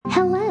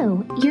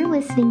You're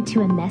listening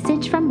to a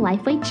message from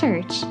Lifeway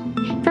Church.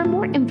 For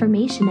more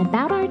information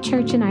about our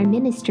church and our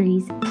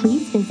ministries,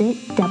 please visit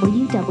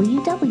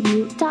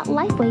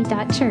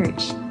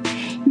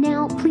www.lifeway.church.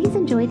 Now, please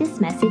enjoy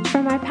this message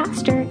from our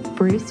pastor,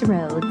 Bruce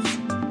Rhodes.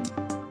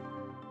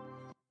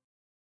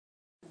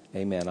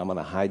 Amen. I'm going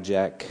to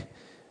hijack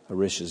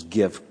Arisha's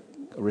gift.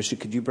 Arisha,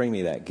 could you bring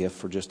me that gift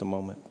for just a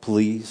moment,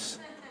 please?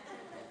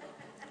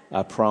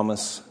 I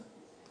promise,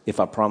 if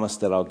I promise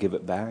that I'll give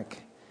it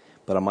back,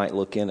 but I might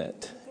look in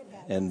it.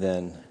 And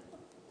then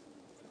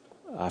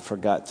I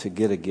forgot to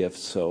get a gift,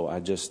 so I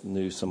just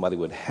knew somebody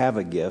would have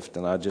a gift,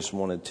 and I just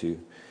wanted to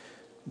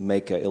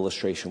make an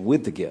illustration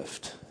with the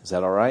gift. Is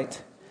that all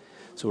right?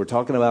 So we're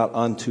talking about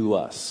unto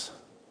us.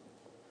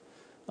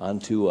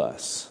 Unto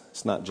us.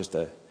 It's not just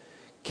a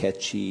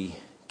catchy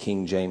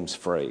King James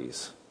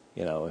phrase.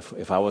 You know,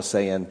 if I was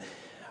saying,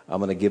 I'm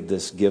going to give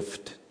this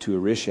gift to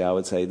Arisha, I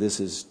would say,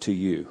 this is to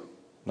you,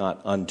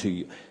 not unto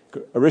you.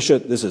 Arisha,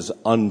 this is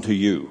unto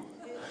you.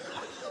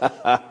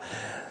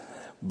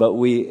 But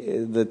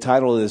the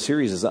title of the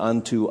series is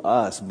Unto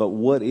Us. But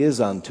what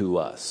is unto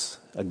us?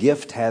 A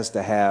gift has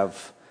to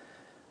have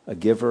a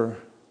giver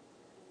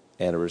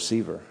and a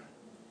receiver.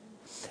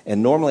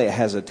 And normally it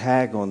has a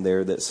tag on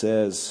there that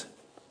says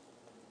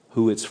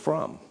who it's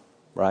from,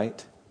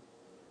 right?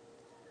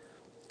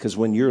 Because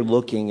when you're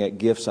looking at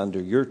gifts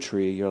under your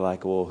tree, you're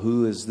like, well,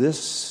 who is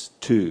this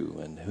to?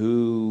 And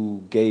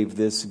who gave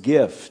this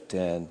gift?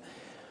 And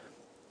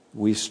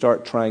we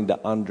start trying to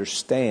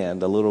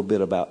understand a little bit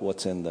about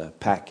what's in the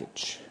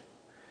package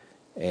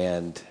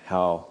and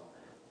how,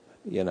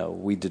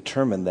 we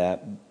determine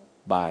that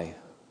by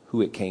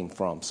who it came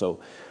from.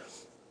 So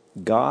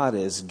God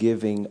is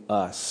giving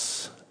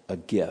us a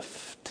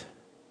gift,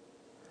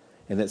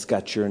 and it's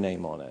got your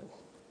name on it.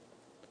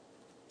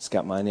 It's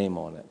got my name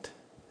on it.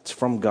 It's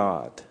from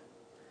God,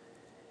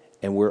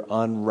 and we're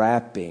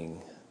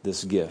unwrapping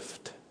this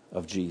gift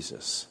of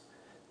Jesus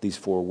these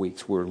 4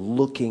 weeks. We're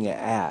looking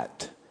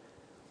at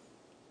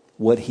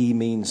what he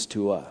means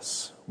to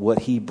us, what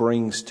he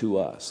brings to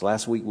us.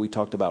 Last week we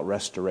talked about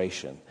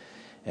restoration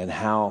and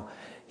how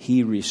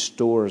he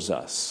restores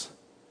us.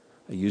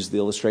 I used the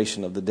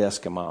illustration of the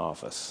desk in my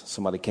office.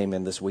 Somebody came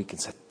in this week and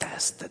said,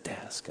 that's the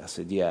desk. I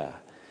said, yeah,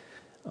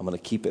 I'm going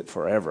to keep it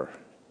forever.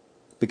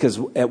 Because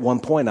at one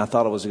point I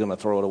thought I was going to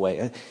throw it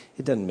away.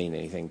 It doesn't mean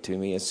anything to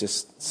me. It's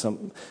just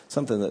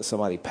something that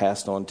somebody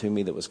passed on to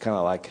me that was kind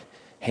of like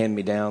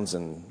hand-me-downs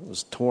and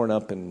was torn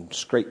up and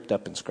scraped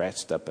up and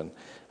scratched up, and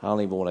I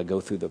don't even want to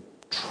go through the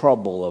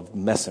trouble of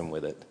messing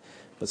with it.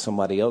 But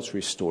somebody else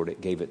restored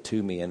it, gave it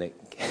to me, and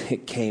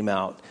it came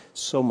out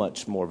so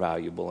much more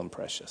valuable and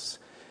precious.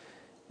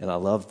 And I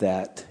love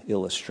that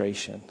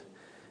illustration.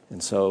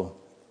 And so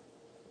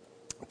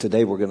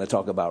today we're going to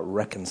talk about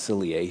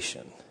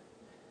reconciliation.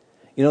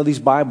 These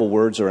Bible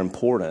words are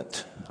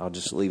important. I'll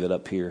just leave it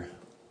up here.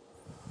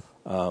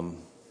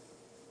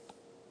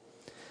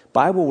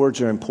 Bible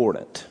words are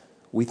important.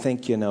 We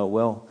think,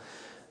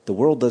 the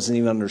world doesn't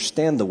even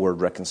understand the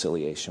word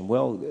reconciliation.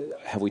 Well,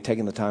 have we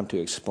taken the time to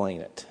explain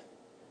it?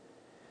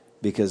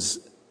 Because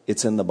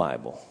it's in the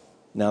Bible.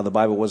 Now, the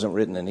Bible wasn't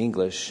written in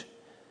English.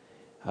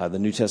 The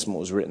New Testament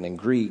was written in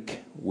Greek.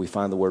 We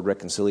find the word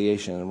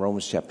reconciliation in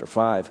Romans chapter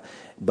 5.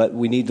 But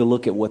we need to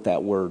look at what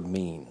that word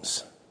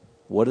means.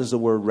 What does the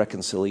word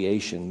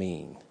reconciliation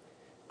mean?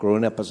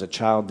 Growing up as a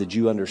child, did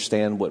you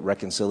understand what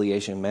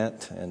reconciliation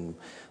meant? And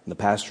the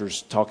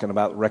pastor's talking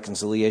about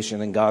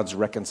reconciliation, and God's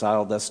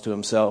reconciled us to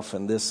himself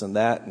and this and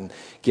that, and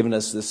given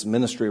us this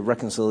ministry of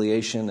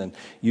reconciliation and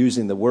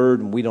using the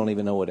word, and we don't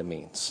even know what it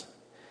means.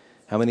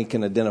 How many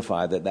can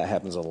identify that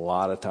happens a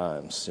lot of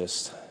times,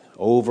 just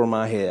over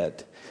my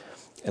head?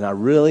 And I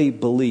really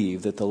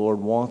believe that the Lord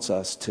wants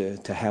us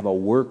to have a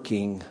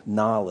working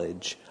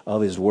knowledge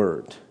of his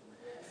word,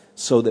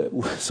 so that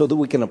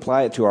we can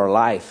apply it to our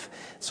life,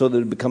 so that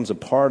it becomes a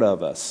part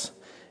of us.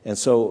 And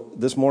so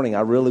this morning, I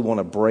really want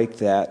to break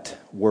that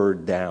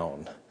word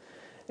down.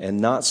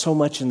 And not so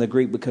much in the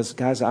Greek, because,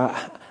 guys,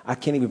 I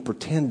can't even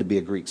pretend to be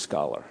a Greek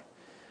scholar.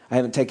 I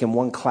haven't taken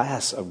one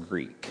class of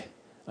Greek.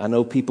 I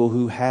know people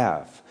who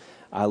have.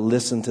 I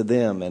listen to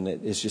them, and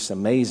it's just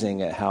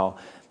amazing at how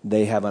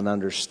they have an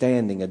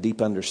understanding, a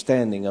deep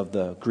understanding of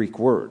the Greek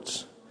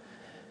words.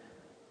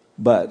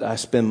 But I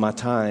spend my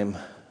time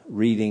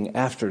reading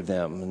after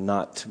them and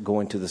not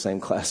going to the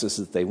same classes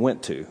that they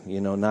went to.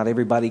 Not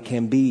everybody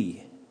can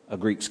be a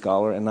Greek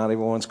scholar, and not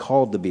everyone's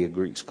called to be a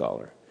Greek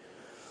scholar.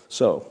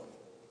 So,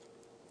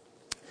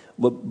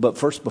 but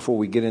first, before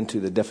we get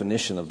into the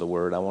definition of the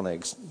word, I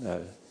want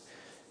to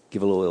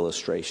give a little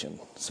illustration.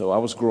 So I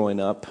was growing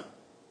up,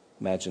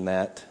 imagine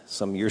that,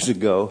 some years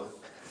ago,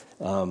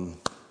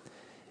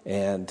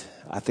 and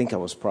I think I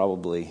was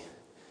probably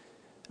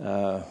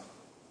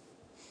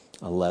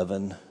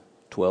 11,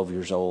 12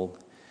 years old.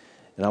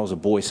 And I was a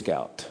Boy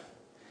Scout.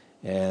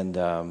 And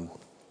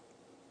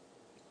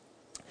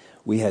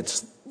we had,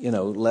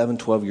 11,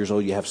 12 years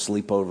old, you have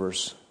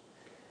sleepovers.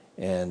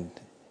 And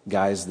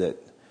guys that,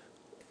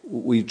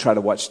 we try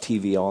to watch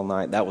TV all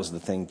night. That was the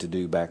thing to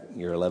do back when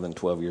you're 11,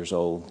 12 years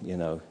old,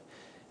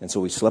 And so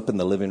we slept in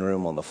the living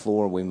room on the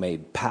floor. We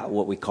made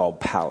what we called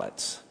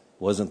pallets.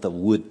 It wasn't the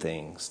wood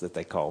things that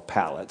they call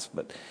pallets,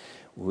 but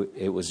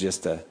it was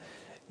just a,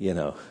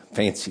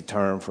 fancy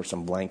term for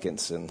some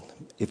blankets. And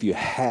if you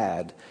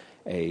had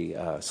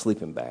a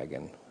sleeping bag,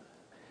 and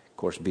of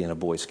course, being a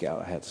Boy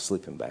Scout, I had a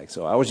sleeping bag.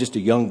 So I was just a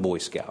young Boy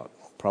Scout,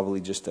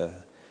 probably just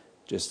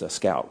a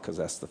scout, because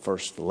that's the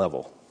first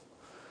level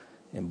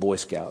in Boy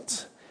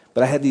Scouts.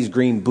 But I had these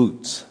green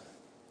boots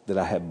that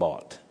I had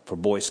bought for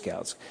Boy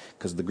Scouts,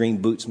 because the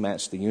green boots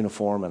matched the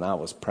uniform, and I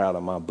was proud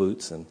of my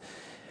boots. And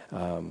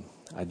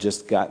I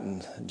just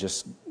gotten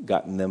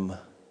them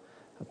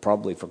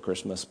probably for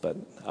Christmas, but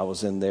I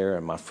was in there,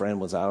 and my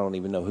friend was, I don't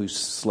even know who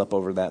slept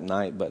over that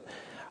night, but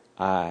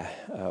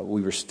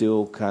we were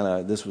still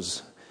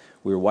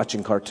we were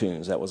watching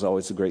cartoons. That was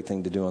always a great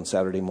thing to do on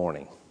Saturday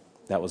morning.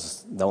 That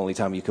was the only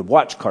time you could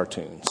watch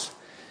cartoons,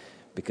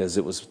 because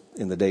it was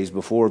in the days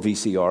before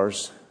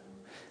VCRs,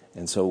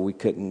 and so we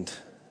couldn't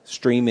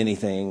stream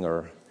anything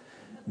or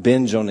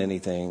binge on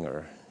anything,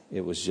 or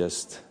it was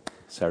just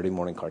Saturday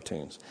morning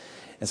cartoons.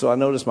 And so I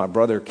noticed my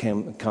brother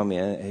came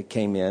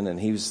in, and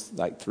he was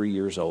like 3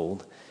 years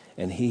old,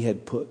 and he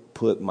had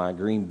put my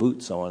green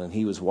boots on, and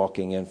he was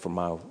walking in from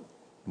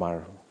my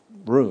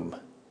room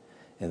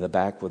in the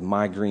back with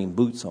my green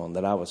boots on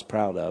that I was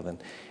proud of.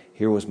 And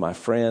here was my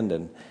friend,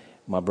 and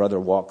my brother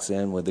walks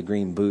in with the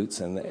green boots,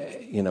 and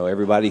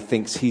everybody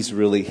thinks he's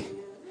really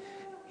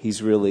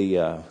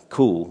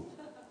cool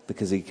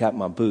because he got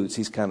my boots.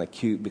 He's kind of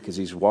cute because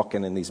he's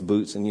walking in these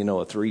boots, and a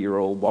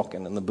 3-year-old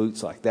walking in the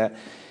boots like that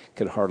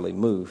could hardly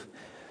move.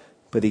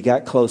 But he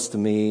got close to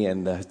me,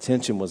 and the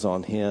attention was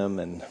on him,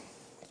 and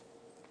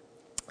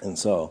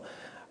so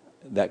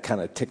that kind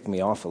of ticked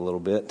me off a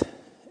little bit.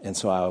 And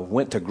so I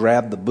went to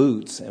grab the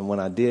boots, and when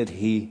I did,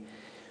 he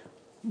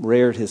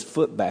reared his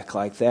foot back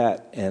like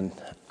that, and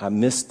I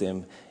missed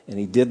him, and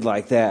he did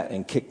like that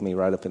and kicked me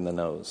right up in the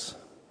nose.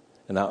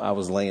 And I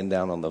was laying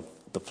down on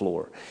the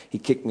floor. He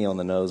kicked me on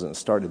the nose, and it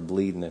started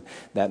bleeding, and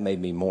that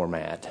made me more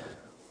mad.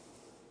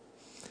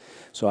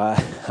 So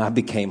I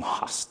became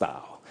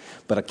hostile,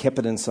 but I kept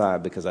it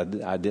inside because I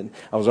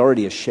was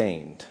already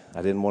ashamed.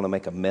 I didn't want to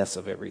make a mess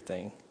of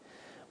everything,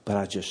 but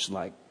I just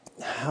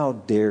how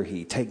dare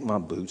he take my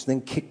boots,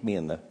 then kick me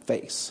in the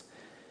face?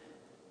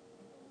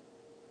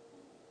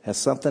 Has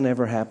something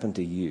ever happened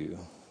to you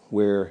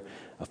where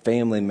a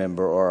family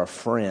member or a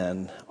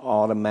friend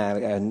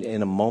automatically,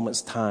 in a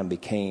moment's time,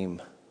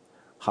 became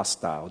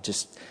hostile,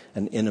 just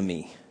an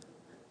enemy?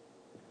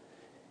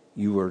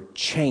 You were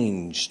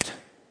changed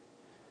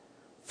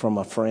from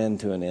a friend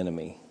to an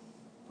enemy,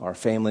 or a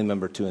family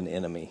member to an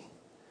enemy.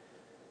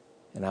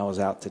 And I was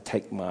out to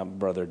take my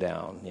brother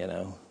down,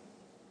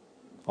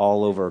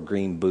 all over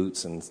green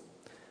boots and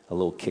a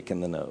little kick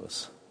in the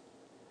nose.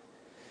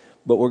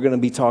 But we're going to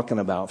be talking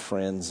about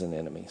friends and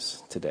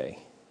enemies today.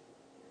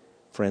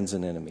 Friends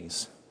and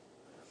enemies.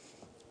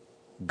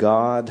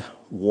 God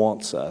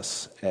wants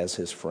us as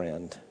his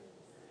friend,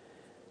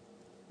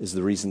 is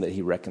the reason that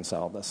he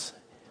reconciled us.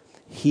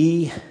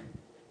 He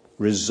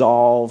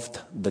resolved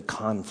the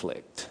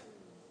conflict,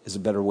 is a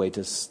better way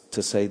to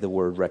say the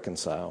word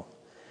reconcile.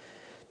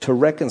 To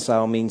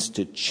reconcile means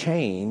to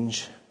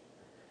change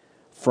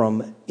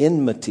from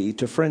enmity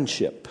to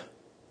friendship.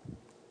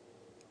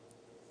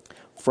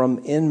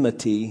 From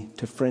enmity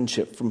to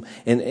friendship.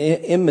 And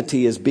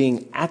enmity is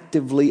being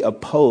actively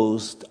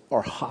opposed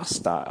or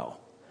hostile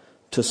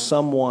to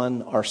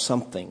someone or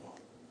something.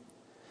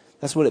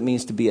 That's what it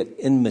means to be at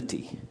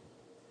enmity.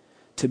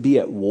 To be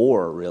at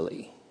war,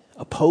 really.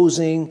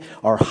 Opposing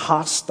or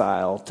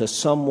hostile to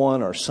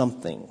someone or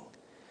something.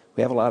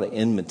 We have a lot of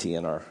enmity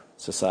in our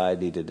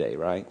society today,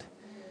 right?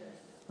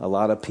 A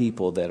lot of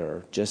people that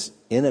are just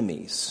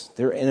enemies.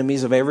 They're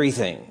enemies of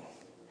everything.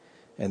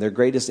 And their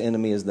greatest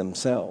enemy is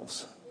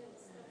themselves.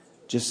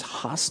 Just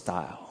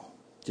hostile.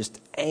 Just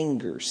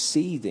anger,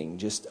 seething,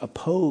 just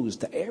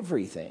opposed to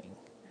everything.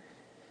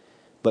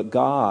 But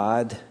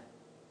God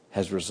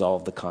has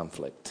resolved the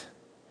conflict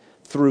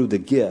through the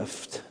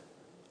gift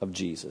of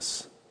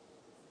Jesus.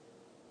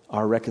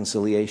 Our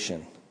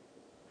reconciliation.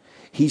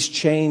 He's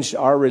changed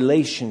our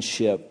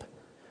relationship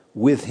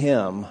with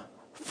him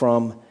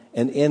from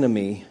an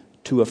enemy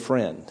to a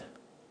friend.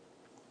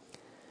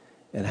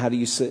 And how do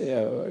you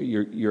say,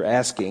 you're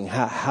asking,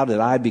 how did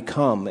I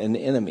become an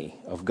enemy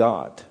of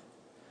God?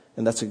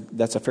 And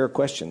that's a fair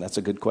question. That's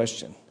a good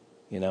question.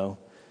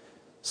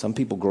 Some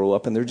people grow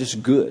up and they're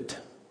just good.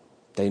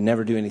 They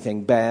never do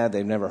anything bad.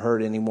 They've never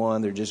hurt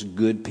anyone. They're just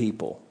good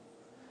people.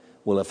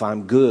 Well, if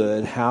I'm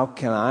good, how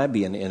can I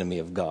be an enemy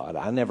of God?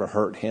 I never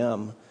hurt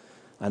him.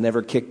 I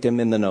never kicked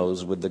him in the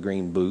nose with the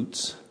green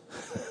boots.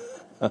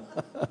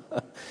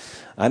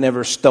 I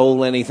never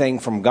stole anything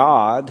from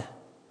God.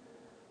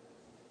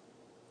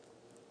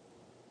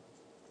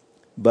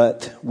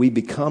 But we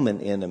become an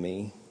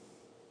enemy,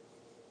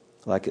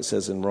 like it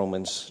says in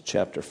Romans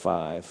chapter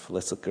 5.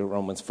 Let's look at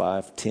Romans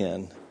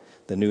 5:10,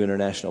 the New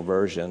International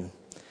Version.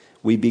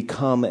 We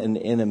become an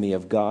enemy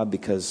of God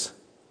because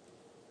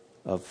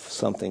of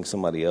something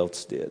somebody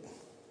else did.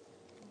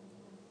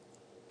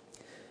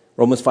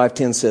 Romans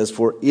 5:10 says,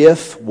 "For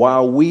if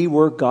while we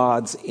were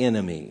God's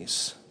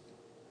enemies,"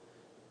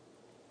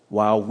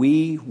 while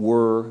we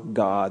were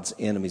God's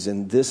enemies,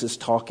 and this is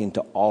talking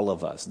to all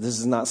of us. This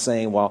is not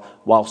saying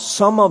while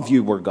some of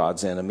you were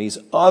God's enemies,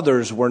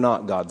 others were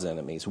not God's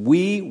enemies.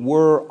 We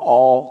were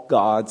all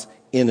God's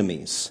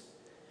enemies.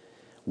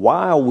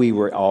 While we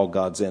were all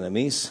God's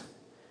enemies,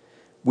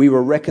 we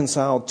were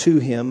reconciled to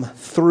him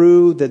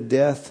through the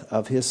death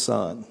of his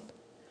Son.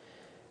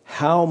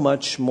 How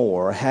much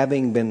more,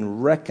 having been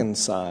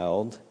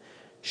reconciled,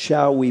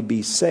 shall we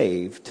be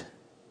saved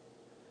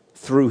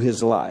through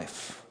his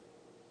life?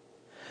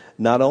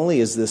 Not only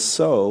is this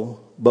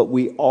so, but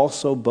we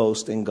also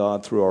boast in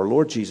God through our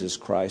Lord Jesus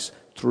Christ,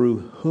 through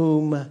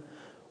whom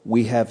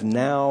we have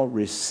now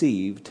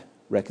received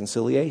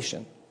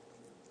reconciliation.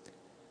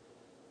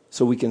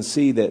 So we can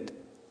see that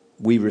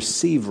we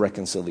receive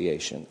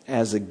reconciliation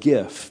as a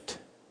gift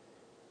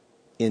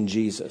in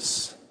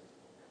Jesus.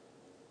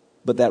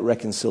 But that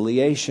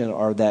reconciliation,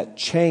 or that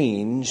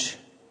change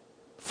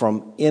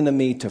from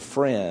enemy to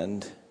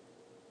friend,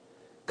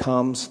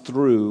 comes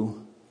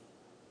through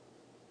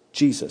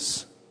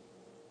Jesus.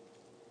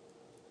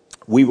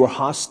 We were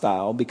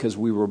hostile because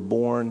we were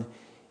born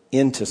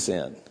into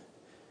sin.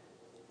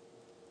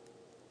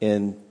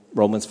 In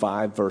Romans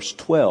 5, verse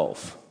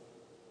 12,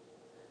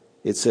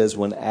 it says,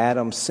 when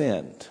Adam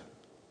sinned,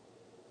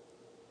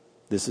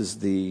 this is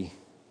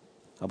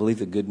I believe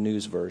the Good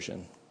News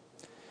version.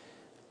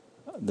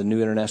 The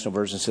New International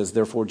Version says,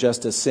 therefore,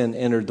 just as sin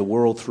entered the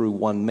world through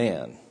one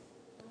man,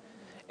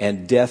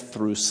 and death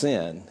through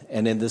sin,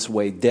 and in this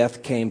way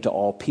death came to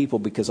all people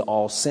because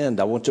all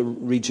sinned. I want to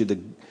read you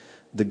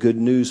the Good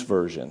News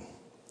version,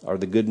 or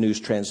the Good News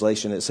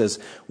translation. It says,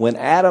 when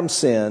Adam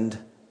sinned,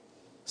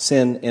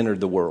 sin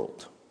entered the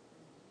world.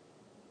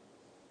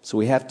 So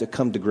we have to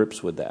come to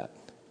grips with that.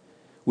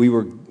 We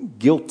were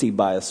guilty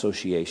by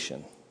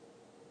association.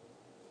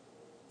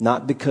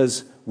 Not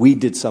because we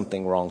did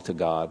something wrong to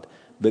God,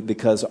 but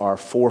because our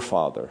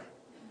forefather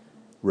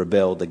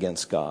rebelled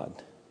against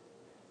God.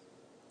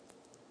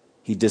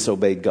 He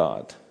disobeyed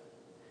God,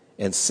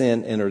 and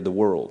sin entered the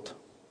world.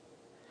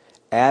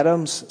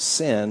 Adam's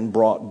sin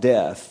brought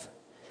death,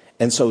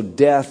 and so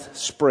death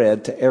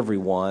spread to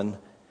everyone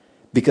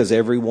because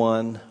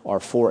everyone, or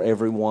for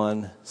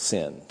everyone,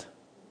 sinned.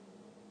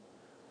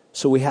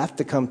 So we have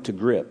to come to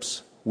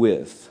grips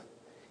with,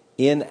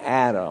 in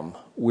Adam,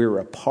 we're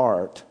a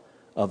part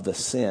of the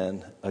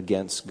sin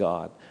against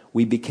God.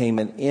 We became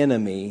an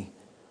enemy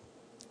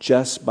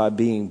just by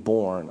being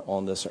born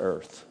on this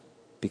earth,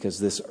 because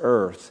this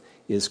earth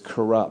is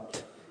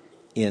corrupt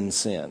in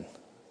sin.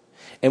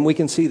 And we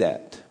can see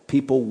that.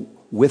 People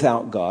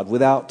without God,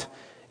 without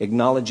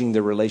acknowledging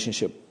their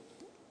relationship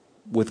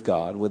with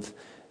God, with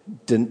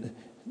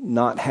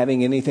not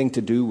having anything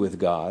to do with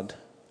God,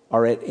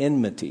 are at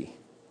enmity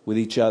with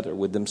each other,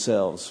 with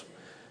themselves.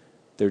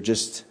 They're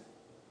just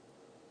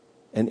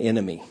an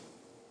enemy.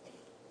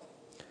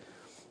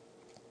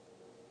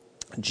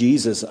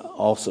 Jesus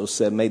also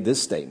made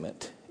this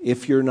statement,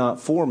 if you're not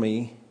for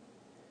me,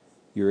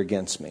 you're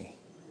against me.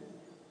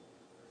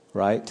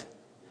 Right?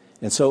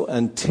 And so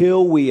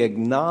until we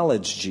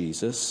acknowledge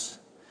Jesus,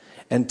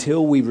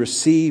 until we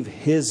receive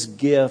his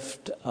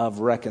gift of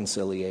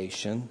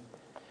reconciliation,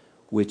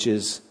 which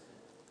is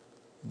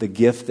the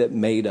gift that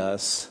made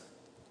us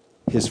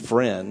his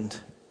friend,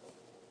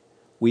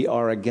 we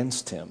are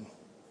against him.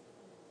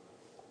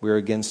 We're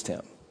against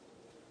him.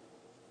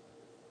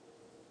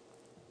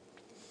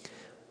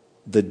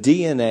 The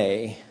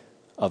DNA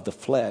of the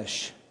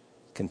flesh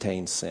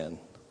contains sin.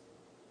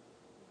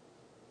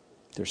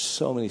 There's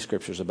so many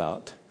scriptures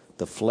about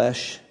the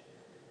flesh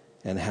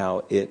and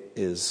how it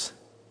is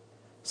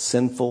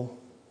sinful.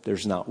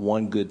 There's not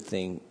one good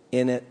thing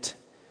in it.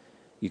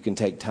 You can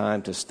take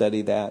time to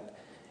study that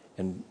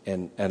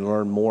and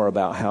learn more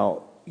about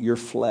how your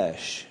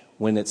flesh,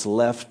 when it's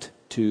left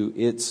to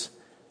its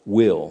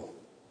will,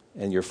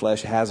 and your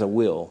flesh has a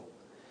will,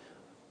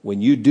 when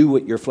you do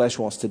what your flesh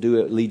wants to do,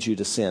 it leads you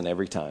to sin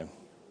every time.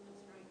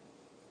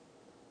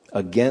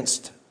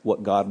 Against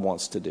what God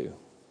wants to do.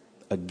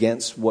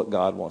 Against what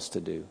God wants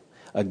to do.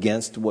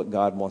 Against what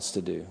God wants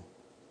to do.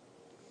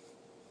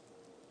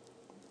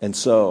 And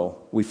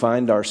so we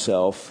find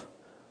ourselves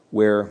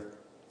where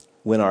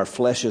when our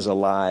flesh is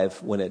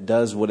alive, when it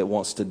does what it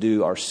wants to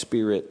do, our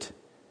spirit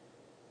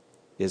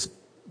is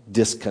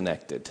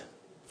disconnected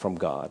from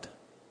God.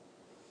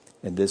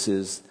 And this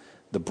is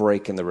the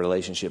break in the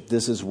relationship.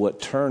 This is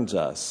what turns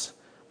us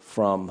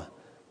from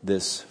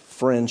this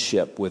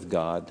friendship with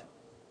God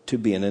to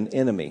being an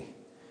enemy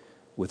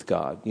with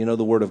God. You know,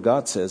 the Word of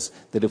God says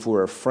that if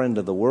we're a friend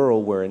of the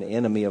world, we're an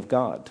enemy of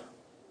God.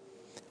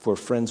 If we're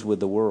friends with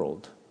the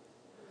world.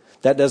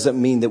 That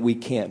doesn't mean that we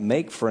can't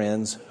make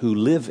friends who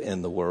live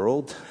in the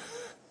world.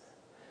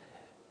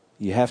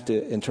 You have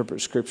to interpret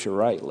Scripture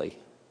rightly.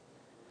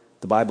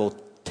 The Bible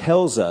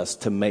tells us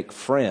to make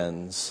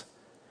friends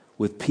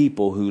with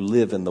people who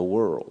live in the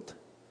world.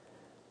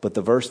 But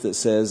the verse that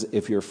says,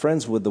 if you're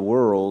friends with the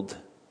world,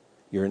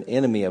 you're an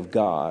enemy of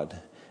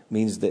God,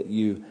 means that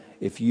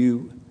if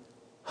you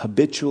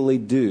habitually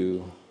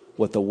do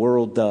what the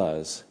world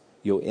does,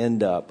 you'll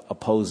end up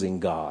opposing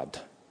God.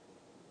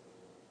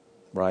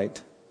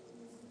 Right?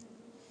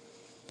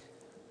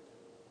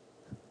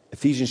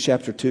 Ephesians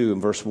chapter 2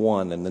 and verse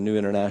 1 in the New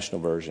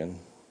International Version,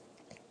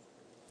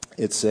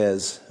 it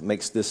says,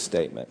 makes this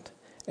statement.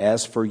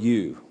 As for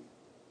you,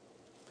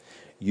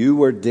 you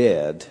were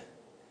dead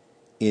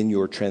in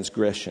your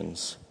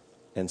transgressions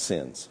and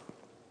sins.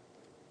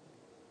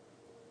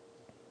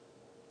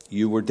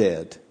 You were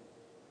dead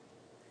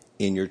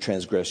in your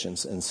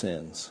transgressions and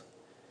sins.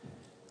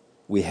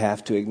 We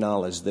have to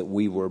acknowledge that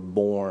we were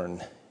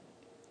born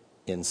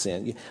in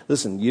sin.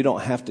 Listen, you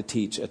don't have to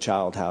teach a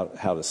child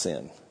how to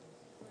sin,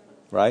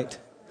 right?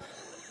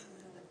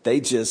 They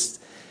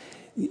just,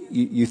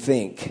 you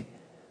think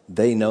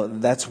they know.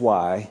 That's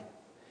why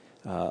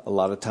a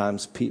lot of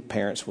times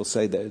parents will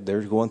say that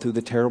they're going through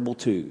the terrible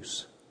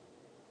twos.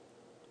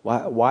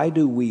 Why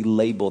do we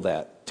label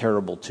that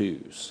terrible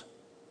twos?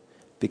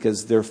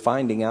 Because they're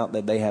finding out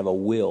that they have a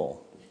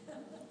will.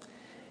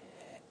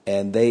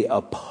 And they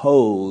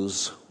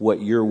oppose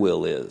what your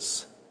will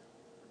is.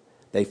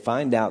 They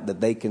find out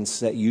that they can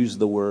use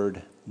the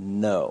word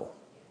no.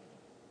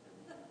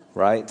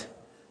 Right?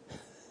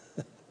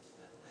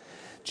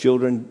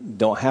 Children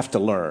don't have to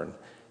learn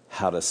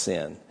how to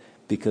sin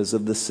because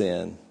of the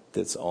sin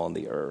that's on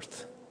the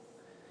earth.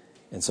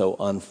 And so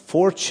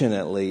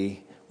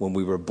unfortunately, when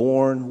we were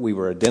born, we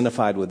were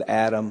identified with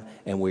Adam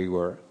and we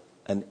were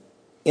an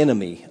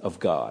enemy of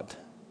God.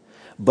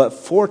 But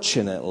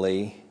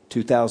fortunately,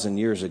 2,000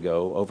 years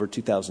ago, over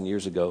 2,000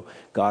 years ago,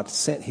 God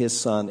sent his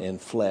son in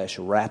flesh,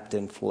 wrapped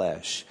in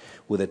flesh,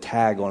 with a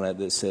tag on it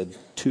that said,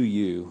 to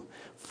you,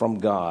 from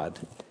God,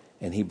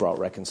 and he brought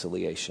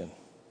reconciliation.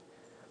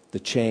 The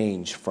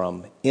change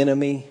from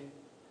enemy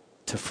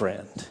to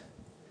friend.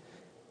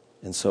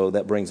 And so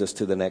that brings us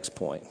to the next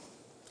point.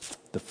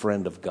 The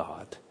friend of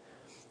God.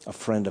 A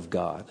friend of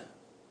God.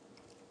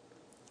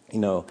 You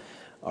know,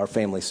 our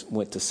family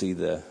went to see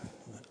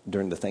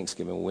during the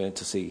Thanksgiving, we went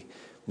to see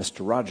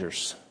Mr.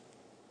 Rogers.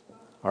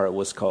 Or it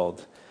was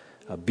called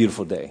A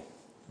Beautiful Day.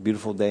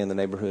 Beautiful Day in the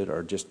Neighborhood,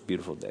 or just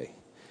Beautiful Day.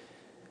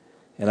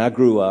 And I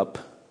grew up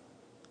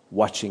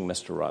watching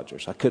Mr.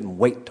 Rogers. I couldn't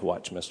wait to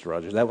watch Mr.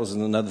 Rogers. That was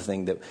another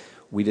thing, that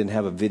we didn't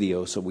have a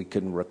video, so we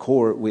couldn't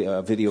record.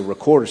 A video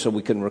recorder, so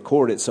we couldn't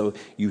record it. So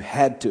you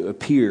had to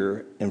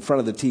appear in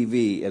front of the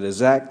TV at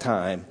exact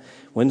time.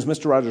 When's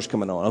Mr. Rogers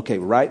coming on? Okay,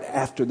 right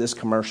after this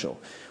commercial.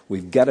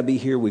 We've got to be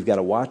here. We've got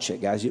to watch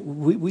it, guys.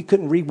 We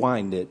couldn't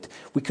rewind it.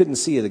 We couldn't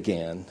see it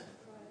again.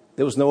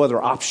 There was no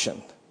other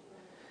option.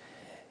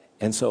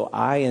 And so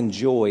I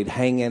enjoyed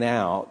hanging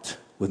out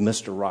with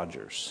Mr.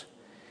 Rogers.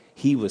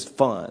 He was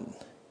fun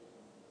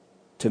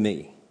to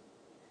me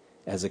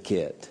as a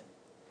kid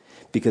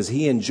because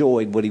he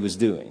enjoyed what he was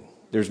doing.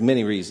 There's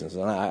many reasons.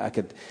 And I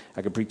could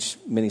preach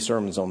many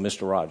sermons on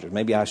Mr. Rogers.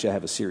 Maybe I should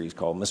have a series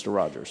called Mr.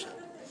 Rogers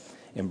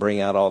and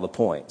bring out all the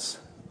points.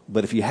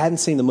 But if you hadn't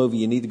seen the movie,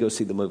 you need to go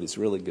see the movie. It's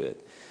really good.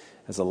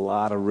 There's a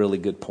lot of really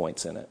good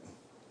points in it.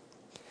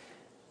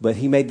 But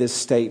he made this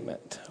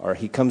statement, or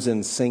he comes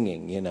in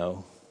singing, you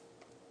know,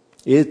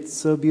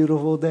 it's a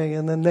beautiful day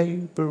in the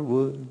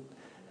neighborhood,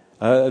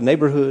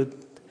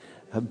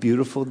 a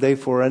beautiful day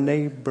for a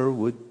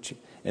neighborhood.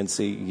 And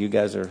see, you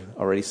guys are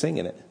already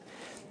singing it.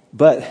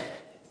 But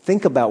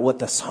think about what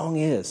the song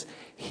is.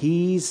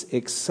 He's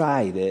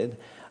excited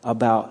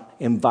about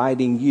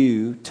inviting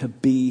you to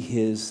be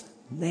his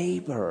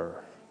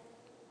neighbor.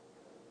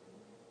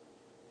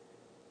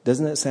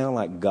 Doesn't it sound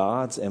like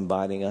God's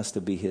inviting us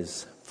to be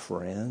his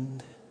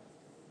friend?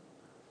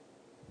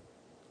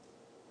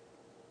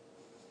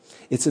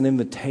 It's an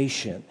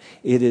invitation.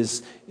 It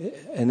is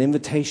an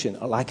invitation,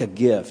 like a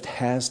gift,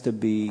 has to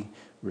be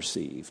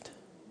received.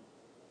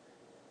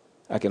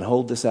 I can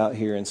hold this out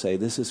here and say,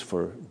 this is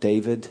for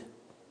David.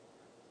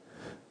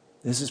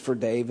 This is for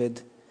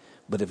David.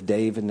 But if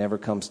David never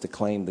comes to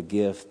claim the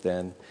gift,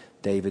 then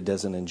David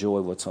doesn't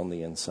enjoy what's on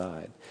the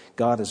inside.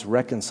 God has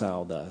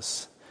reconciled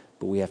us,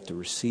 but we have to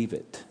receive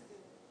it.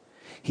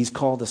 He's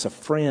called us a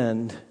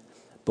friend,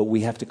 but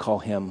we have to call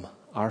him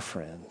our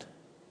friend.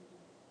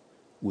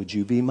 Would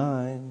you be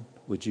mine?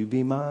 Would you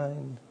be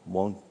mine?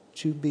 Won't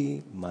you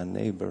be my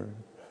neighbor?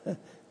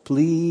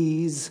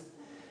 Please,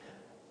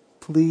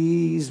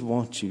 please,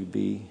 won't you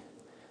be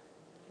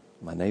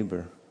my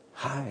neighbor?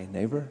 Hi,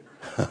 neighbor.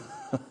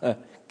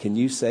 Can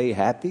you say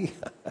happy?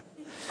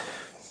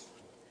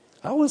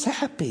 I was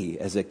happy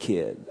as a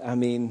kid. I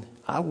mean,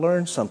 I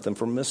learned something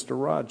from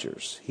Mr.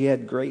 Rogers. He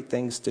had great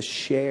things to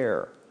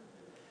share.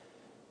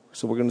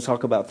 So we're going to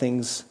talk about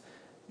things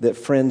that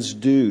friends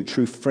do,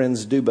 true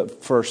friends do.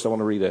 But first, I want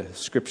to read a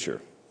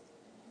scripture.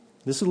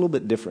 This is a little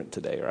bit different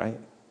today, right?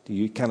 Do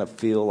you kind of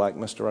feel like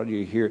Mr. Rogers?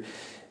 You hear?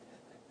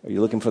 Are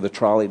you looking for the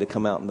trolley to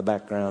come out in the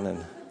background?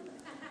 And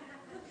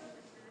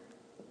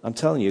I'm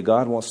telling you,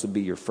 God wants to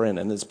be your friend,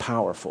 and it's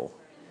powerful.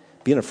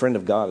 Being a friend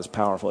of God is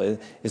powerful.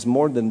 It's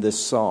more than this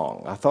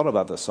song. I thought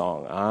about the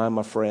song, I'm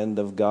a friend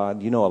of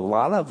God. You know, a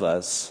lot of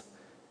us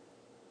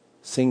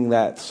sing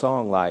that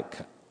song like,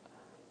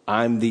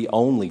 I'm the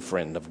only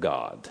friend of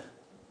God.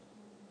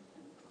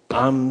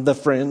 I'm the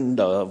friend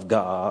of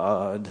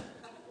God.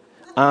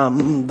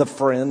 I'm the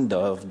friend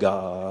of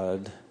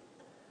God.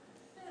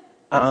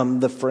 I'm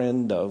the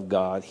friend of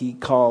God. He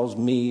calls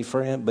me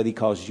friend, but he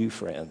calls you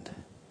friend.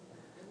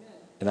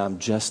 And I'm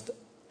just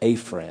a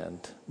friend,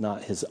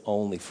 not his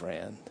only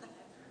friend.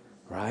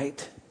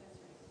 Right?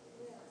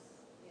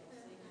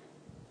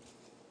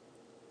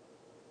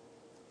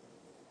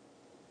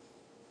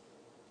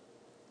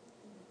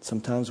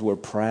 Sometimes we're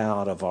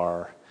proud of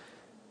our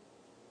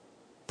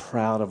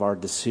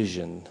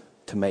decision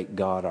to make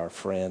God our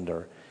friend,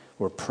 or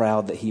we're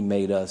proud that he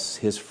made us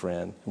his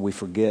friend. And we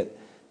forget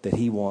that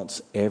he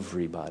wants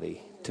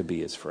everybody to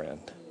be his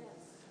friend.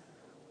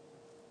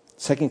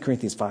 2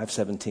 Corinthians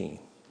 5:17.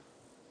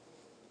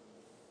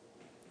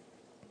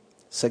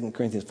 2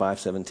 Corinthians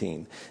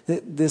 5:17.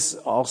 This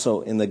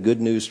also in the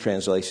Good News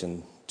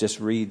translation just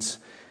reads,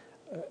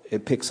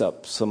 it picks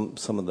up some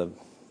of the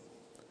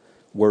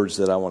words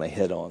that I want to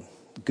hit on.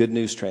 Good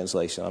News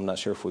translation. I'm not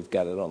sure if we've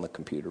got it on the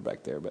computer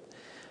back there, but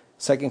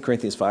 2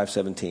 Corinthians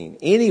 5:17.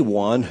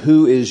 Anyone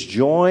who is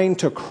joined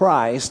to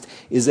Christ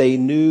is a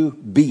new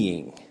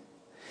being.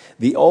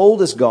 The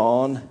old is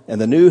gone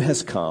and the new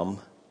has come.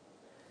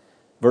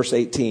 Verse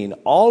 18.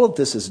 All of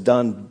this is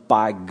done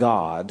by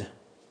God,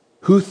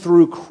 who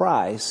through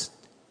Christ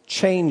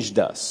changed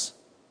us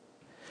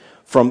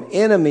from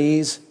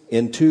enemies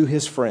into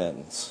his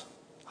friends.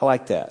 I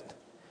like that.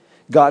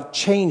 God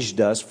changed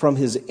us from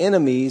his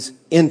enemies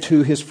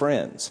into his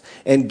friends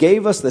and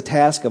gave us the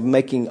task of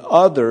making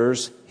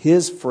others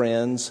his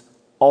friends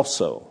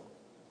also.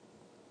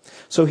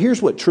 So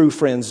here's what true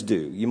friends do.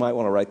 You might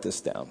want to write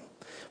this down.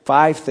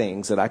 5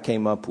 things that I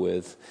came up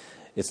with.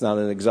 It's not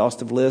an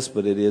exhaustive list,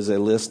 but it is a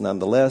list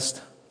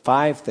nonetheless.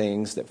 5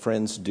 things that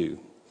friends do.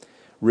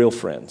 Real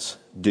friends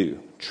do.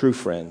 True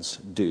friends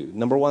do.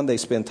 Number 1, they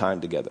spend time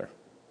together.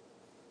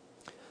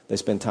 They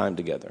spend time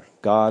together.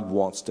 God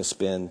wants to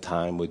spend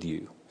time with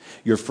you.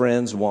 Your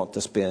friends want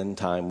to spend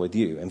time with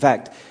you. In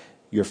fact,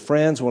 your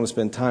friends want to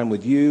spend time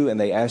with you, and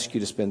they ask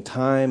you to spend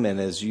time, and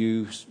as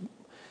you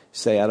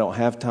say, I don't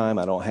have time,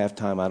 I don't have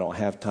time, I don't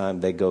have time,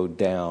 they go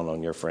down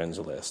on your friends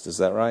list. Is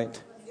that right?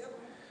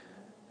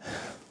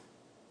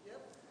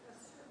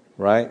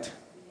 Right?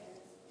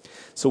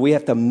 So we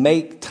have to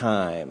make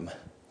time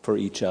for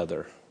each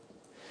other.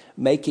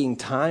 Making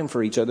time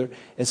for each other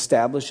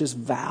establishes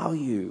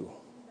value.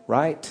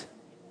 Right?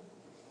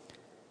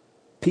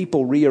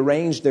 People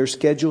rearrange their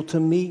schedule to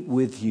meet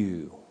with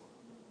you.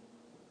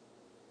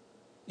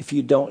 If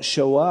you don't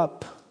show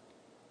up,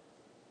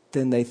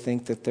 then they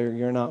think that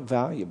you're not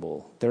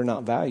valuable. They're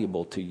not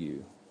valuable to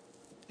you.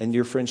 And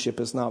your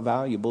friendship is not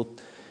valuable.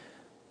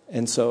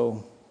 And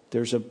so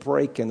there's a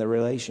break in the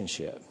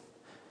relationship.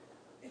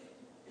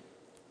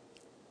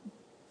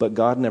 But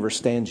God never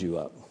stands you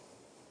up.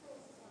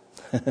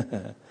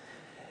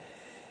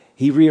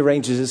 He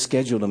rearranges his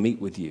schedule to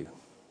meet with you.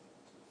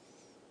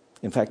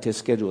 In fact, his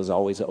schedule is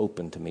always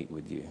open to meet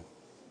with you.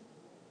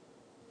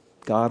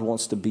 God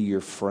wants to be your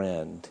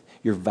friend.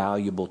 You're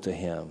valuable to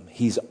him.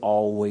 He's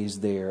always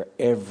there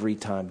every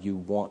time you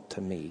want to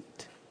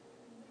meet.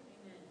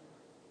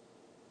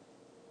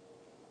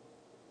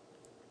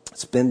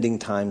 Spending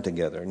time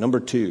together. Number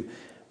 2,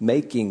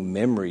 making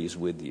memories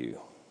with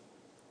you.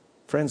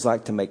 Friends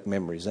like to make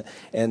memories.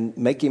 And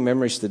making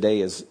memories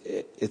today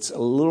it's a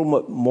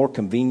little more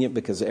convenient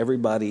because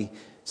everybody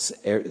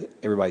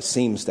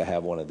seems to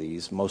have one of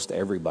these. Most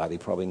everybody,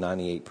 probably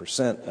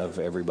 98% of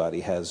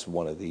everybody has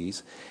one of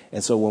these.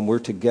 And so when we're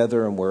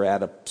together and we're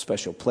at a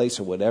special place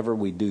or whatever,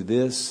 we do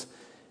this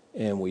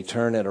and we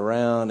turn it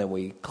around and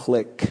we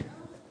click,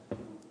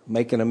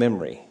 making a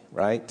memory,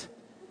 right?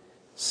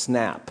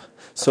 Snap.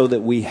 So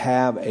that we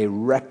have a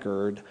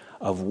record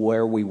of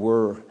where we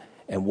were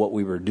and what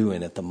we were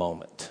doing at the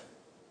moment.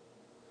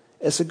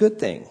 It's a good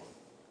thing.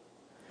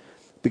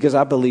 Because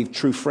I believe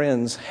true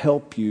friends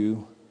help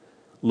you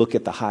look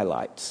at the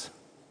highlights.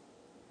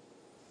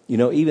 You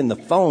know, even the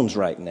phones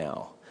right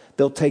now,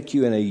 they'll take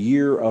you in a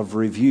year of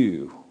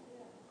review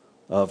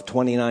of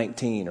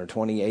 2019 or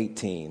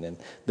 2018, and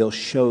they'll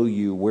show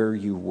you where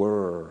you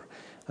were.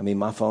 I mean,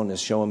 my phone is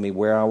showing me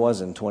where I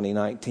was in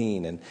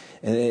 2019, and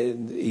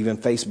even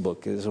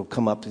Facebook, it'll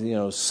come up, you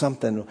know,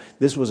 something.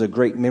 This was a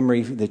great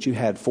memory that you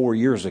had 4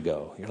 years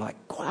ago. You're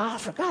like, wow, I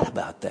forgot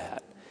about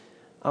that.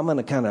 I'm going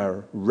to kind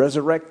of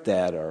resurrect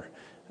that or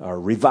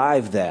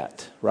revive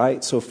that,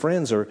 right? So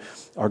friends are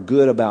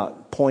good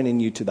about pointing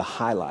you to the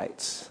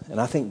highlights. And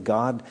I think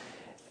God,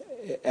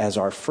 as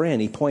our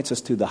friend, he points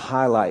us to the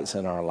highlights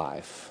in our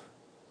life.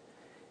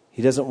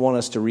 He doesn't want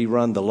us to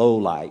rerun the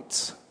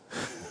lowlights,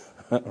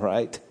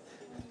 right?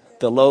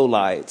 The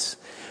lowlights.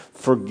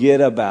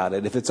 Forget about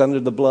it. If it's under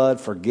the blood,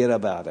 forget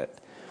about it.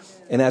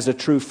 And as a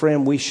true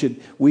friend, we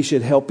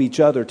should help each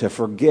other to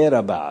forget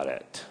about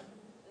it.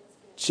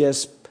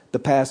 Just the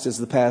past is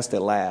the past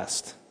at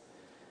last.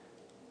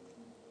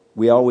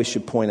 We always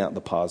should point out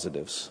the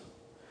positives.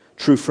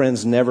 True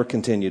friends never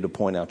continue to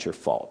point out your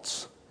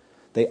faults.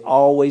 They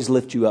always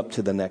lift you up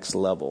to the next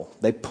level.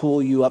 They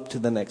pull you up to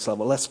the next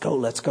level. Let's go,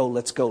 let's go,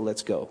 let's go,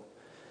 let's go.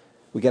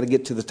 We got to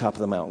get to the top of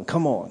the mountain.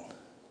 Come on.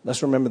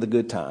 Let's remember the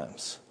good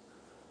times,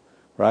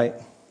 right?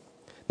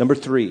 Number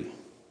 3,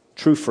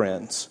 true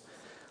friends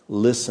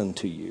listen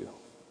to you.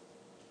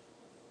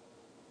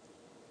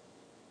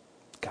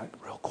 Got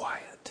real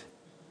quiet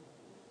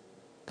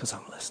because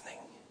I'm listening.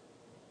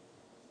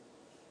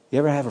 You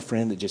ever have a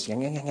friend that just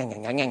and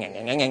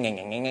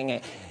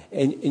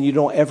you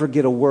don't ever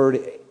get a word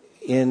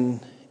in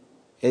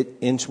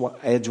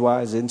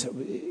edgewise?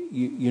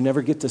 You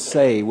never get to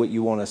say what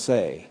you want to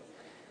say.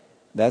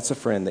 That's a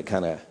friend that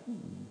kind of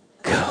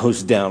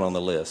goes down on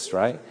the list,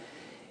 right?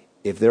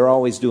 If they're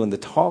always doing the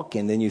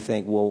talking, then you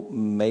think, well,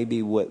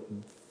 maybe what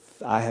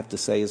I have to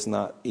say is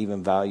not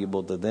even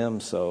valuable to them,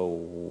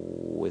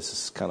 so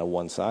it's kind of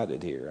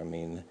one-sided here. I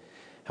mean,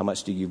 how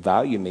much do you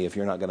value me if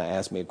you're not going to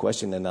ask me a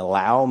question and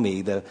allow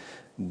me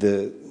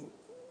the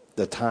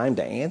time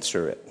to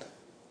answer it?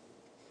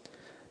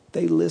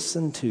 They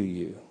listen to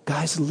you.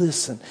 Guys,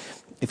 listen.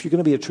 If you're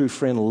going to be a true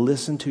friend,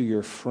 listen to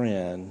your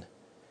friend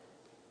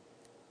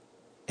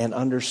and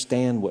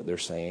understand what they're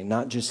saying,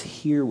 not just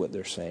hear what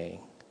they're saying.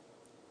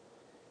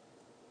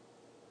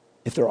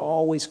 If they're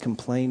always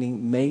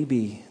complaining,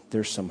 maybe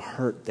there's some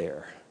hurt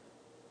there.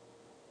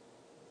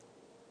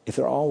 If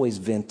they're always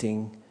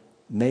venting,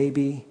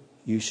 maybe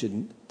you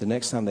should, the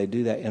next time they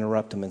do that,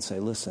 interrupt them and say,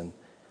 listen,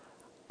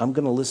 I'm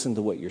going to listen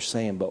to what you're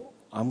saying, but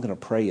I'm going to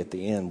pray at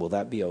the end. Will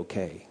that be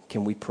okay?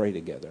 Can we pray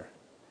together?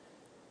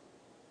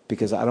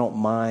 Because I don't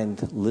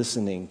mind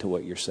listening to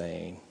what you're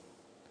saying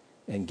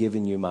and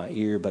giving you my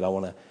ear, but I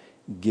want to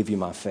give you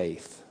my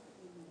faith.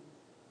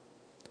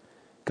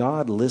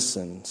 God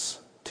listens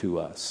to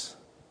us.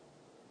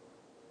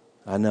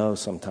 I know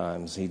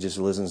sometimes he just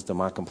listens to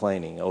my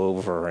complaining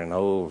over and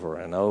over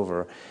and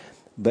over.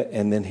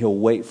 And then he'll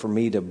wait for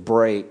me to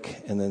break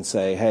and then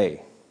say,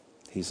 hey,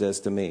 he says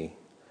to me,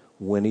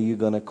 when are you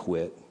going to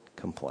quit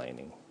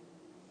complaining?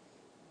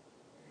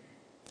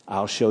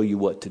 I'll show you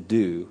what to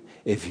do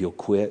if you'll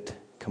quit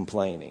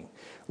complaining.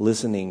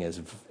 Listening is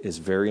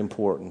very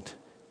important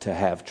to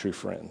have true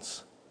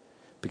friends,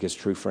 because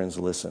true friends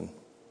listen.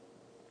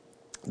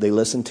 They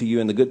listen to you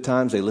in the good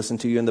times. They listen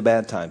to you in the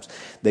bad times.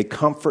 They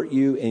comfort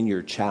you in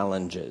your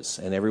challenges.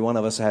 And every one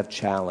of us have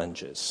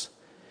challenges.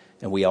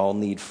 And we all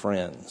need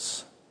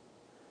friends.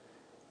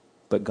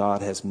 But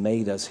God has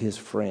made us his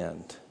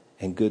friend.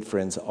 And good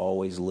friends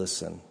always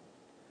listen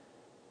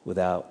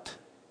without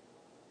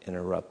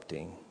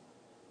interrupting.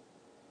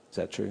 Is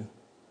that true?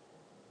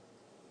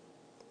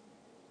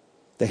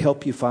 They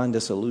help you find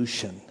a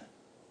solution.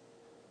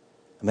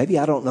 Maybe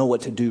I don't know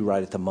what to do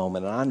right at the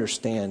moment. And I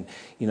understand,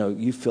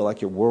 you feel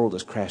like your world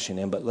is crashing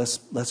in. But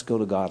let's go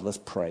to God. Let's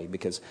pray.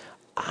 Because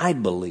I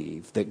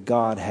believe that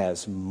God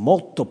has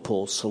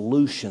multiple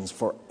solutions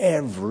for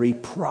every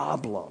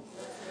problem.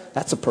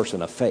 That's a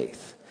person of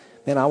faith.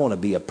 Man, I want to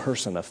be a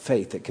person of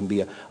faith that can be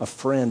a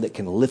friend that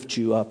can lift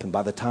you up. And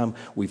by the time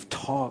we've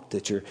talked,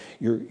 that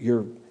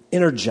you're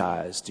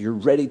energized. You're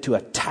ready to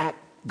attack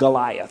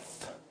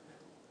Goliath.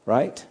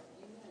 Right?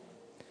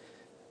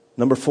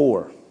 Number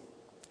 4.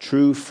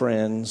 True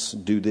friends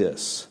do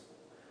this.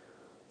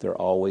 They're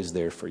always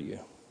there for you.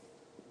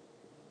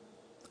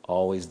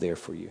 Always there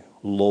for you.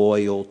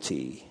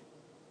 Loyalty.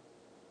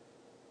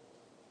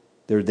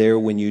 They're there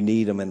when you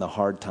need them in the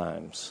hard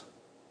times.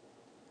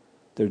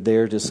 They're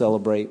there to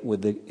celebrate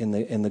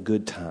in the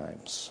good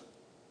times.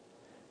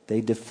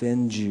 They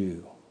defend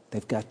you.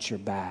 They've got your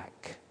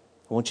back.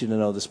 I want you to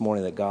know this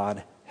morning that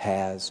God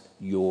has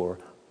your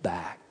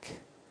back.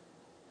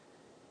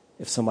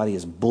 If somebody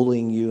is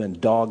bullying you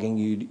and dogging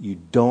you, you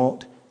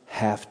don't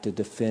have to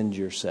defend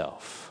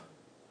yourself.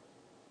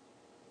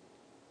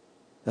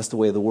 That's the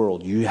way of the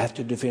world. You have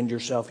to defend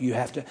yourself.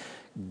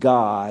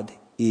 God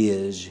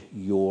is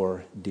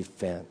your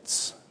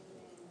defense.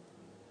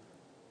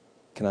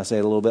 Can I say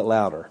it a little bit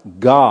louder?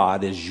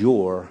 God is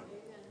your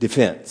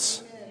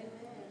defense.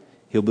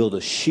 He'll build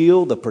a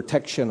shield of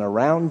protection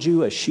around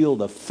you, a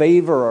shield of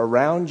favor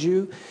around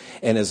you.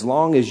 And as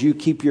long as you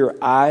keep your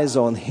eyes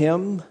on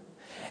him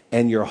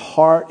and your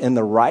heart in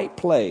the right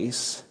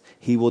place,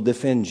 he will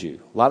defend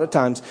you. A lot of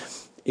times,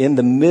 in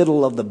the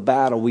middle of the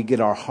battle, we get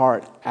our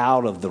heart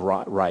out of the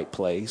right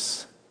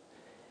place.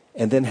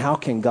 And then how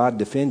can God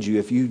defend you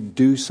if you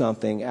do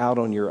something out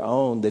on your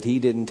own that he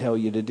didn't tell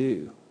you to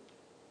do?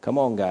 Come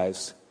on,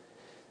 guys.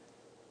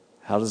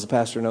 How does the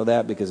pastor know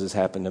that? Because it's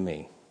happened to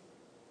me.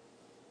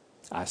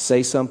 I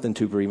say something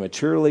too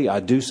prematurely.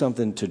 I do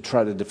something to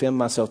try to defend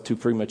myself too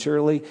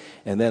prematurely.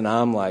 And then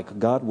I'm like,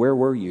 God, where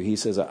were you? He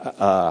says,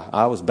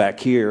 I was back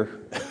here.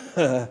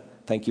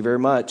 Thank you very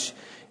much.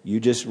 You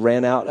just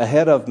ran out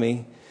ahead of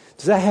me.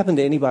 Does that happen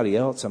to anybody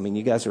else? I mean,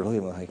 you guys are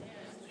looking like,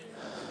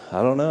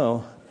 I don't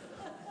know.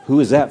 Who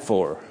is that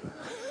for?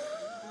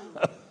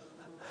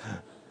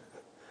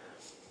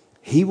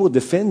 He will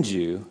defend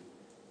you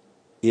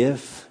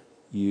if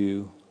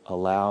you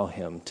allow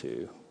him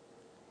to.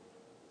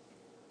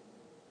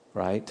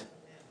 Right?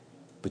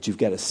 But you've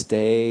got to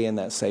stay in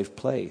that safe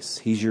place.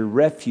 He's your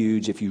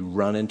refuge if you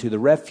run into the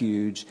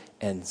refuge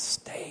and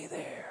stay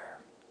there.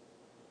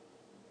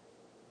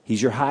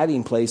 He's your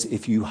hiding place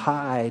if you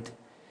hide.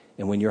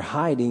 And when you're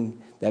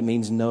hiding, That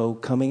means no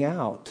coming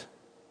out.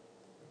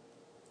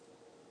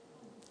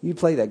 You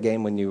play that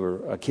game when you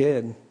were a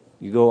kid.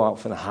 You go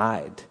off and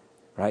hide,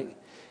 right?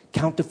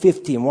 Count to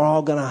 50 and we're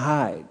all going to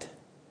hide.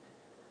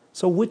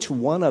 So which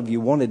one of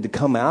you wanted to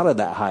come out of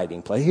that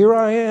hiding place? Here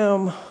I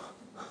am.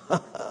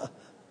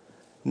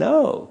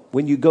 No.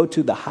 When you go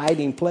to the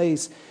hiding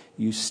place,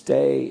 you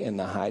stay in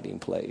the hiding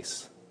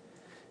place.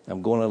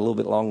 I'm going a little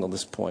bit long on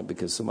this point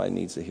because somebody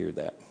needs to hear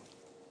that.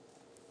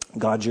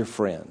 God's your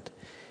friend.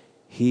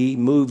 He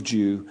moved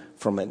you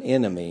from an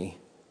enemy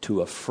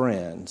to a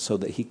friend so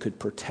that he could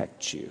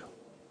protect you,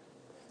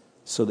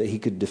 so that he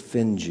could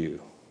defend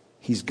you.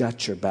 He's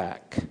got your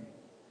back.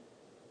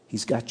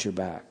 He's got your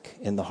back.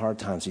 In the hard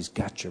times, he's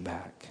got your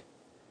back.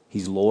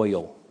 He's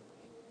loyal.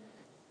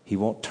 He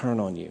won't turn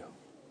on you.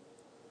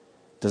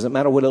 Doesn't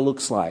matter what it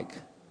looks like.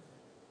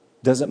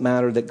 Doesn't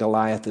matter that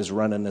Goliath is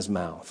running his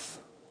mouth.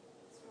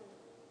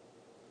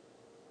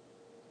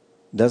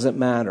 Doesn't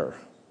matter.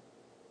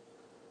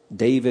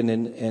 David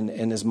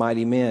and his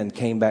mighty men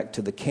came back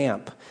to the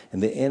camp,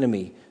 and the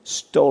enemy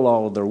stole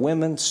all of their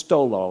women,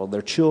 stole all of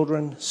their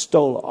children,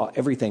 stole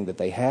everything that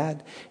they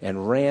had,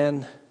 and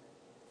ran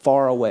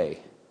far away.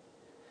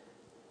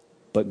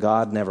 But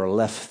God never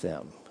left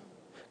them.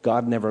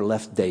 God never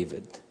left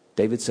David.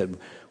 David said,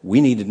 we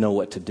need to know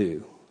what to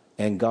do.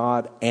 And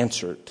God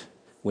answered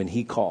when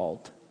he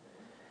called.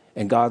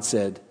 And God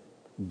said,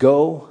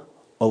 go,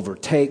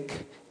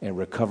 overtake, and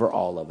recover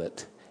all of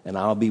it, and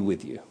I'll be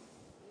with you.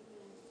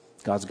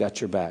 God's got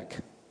your back.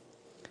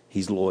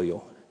 He's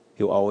loyal.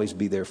 He'll always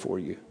be there for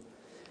you.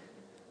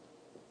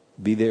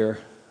 Be there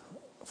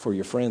for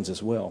your friends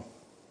as well.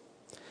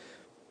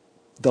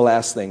 The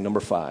last thing,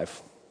 number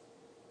 5.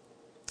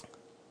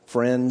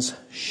 Friends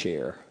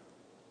share.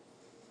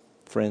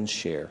 Friends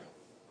share.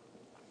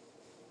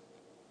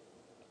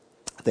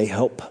 They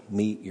help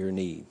meet your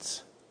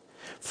needs.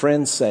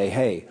 Friends say,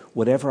 hey,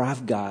 whatever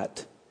I've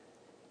got,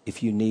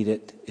 if you need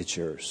it, it's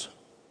yours.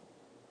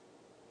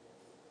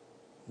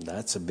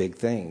 That's a big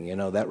thing. You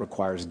know, that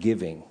requires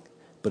giving.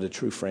 But a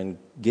true friend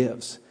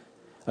gives.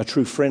 A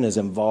true friend is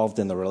involved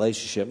in the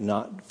relationship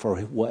not for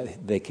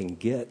what they can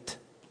get,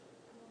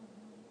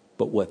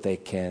 but what they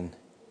can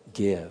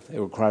give.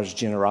 It requires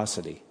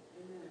generosity.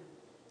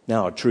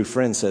 Now, a true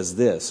friend says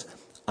this,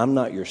 I'm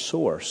not your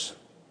source,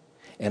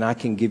 and I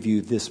can give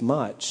you this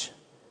much,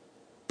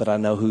 but I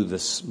know who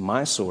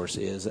my source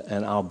is,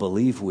 and I'll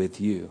believe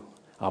with you.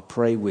 I'll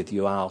pray with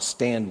you. I'll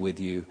stand with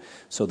you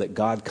so that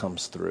God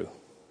comes through.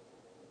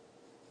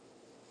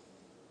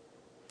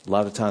 A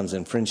lot of times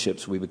in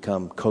friendships, we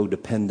become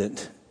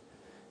codependent.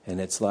 And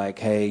it's like,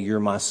 hey,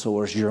 you're my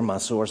source.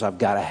 I've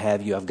got to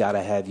have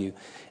you.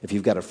 If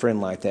you've got a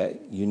friend like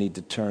that, you need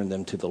to turn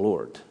them to the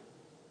Lord.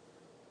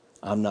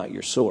 I'm not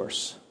your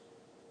source,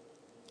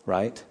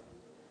 right?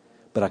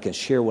 But I can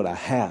share what I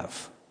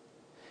have.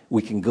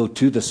 We can go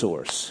to the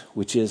source,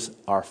 which is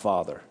our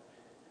Father.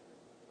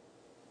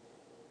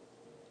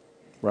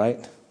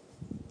 Right?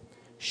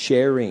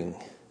 Sharing.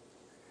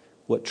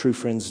 What true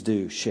friends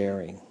do,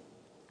 sharing.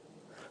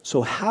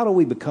 So how do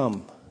we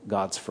become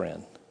God's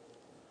friend?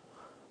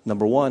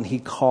 Number 1, he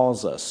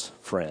calls us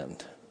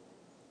friend.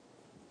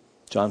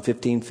 John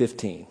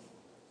 15:15.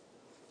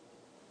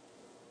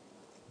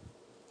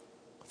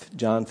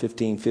 John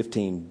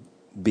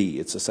 15:15b.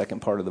 It's the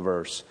second part of the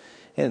verse.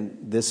 And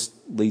this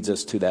leads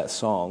us to that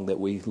song that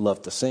we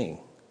love to sing.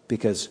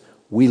 Because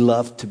we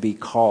love to be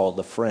called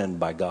a friend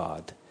by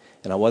God.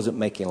 And I wasn't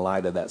making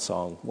light of that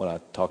song when I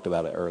talked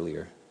about it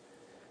earlier.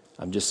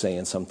 I'm just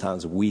saying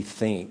sometimes we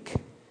think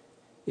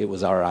it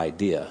was our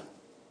idea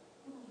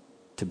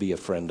to be a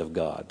friend of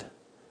God.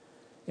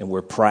 And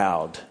we're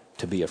proud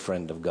to be a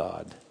friend of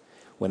God.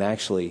 When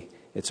actually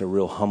it's a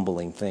real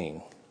humbling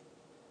thing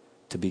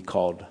to be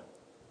called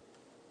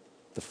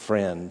the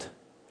friend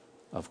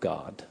of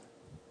God.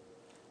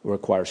 It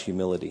requires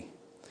humility.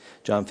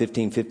 John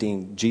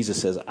 15:15,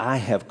 Jesus says, I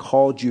have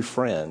called you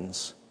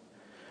friends,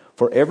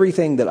 for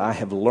everything that I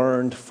have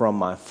learned from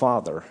my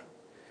Father,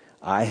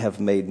 I have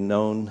made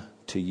known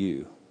to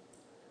you.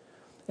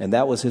 And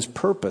that was his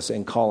purpose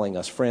in calling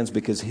us friends,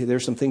 because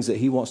there's some things that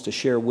he wants to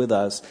share with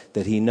us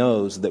that he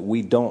knows that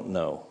we don't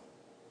know.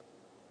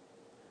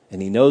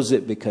 And he knows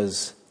it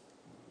because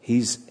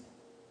he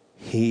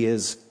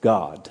is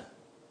God.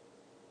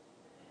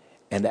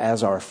 And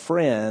as our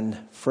friend,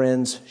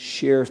 friends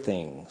share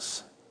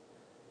things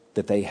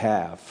that they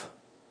have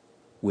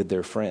with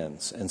their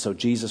friends. And so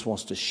Jesus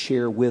wants to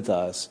share with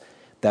us.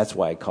 That's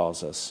why he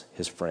calls us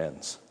his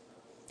friends.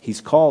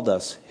 He's called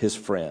us his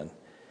friend.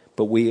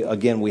 But we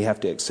have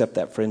to accept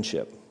that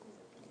friendship.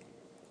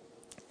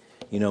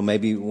 You know,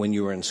 maybe when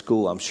you were in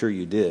school, I'm sure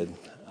you did.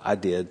 I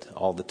did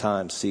all the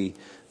time. See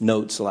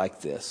notes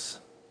like this.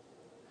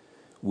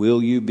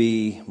 Will you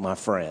be my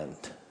friend?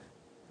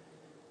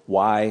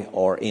 Y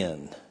or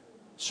N?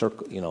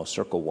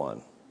 Circle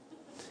one.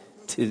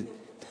 Did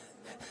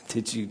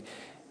you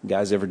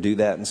guys ever do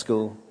that in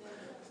school?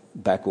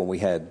 Back when we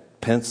had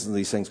pencils,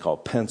 these things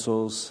called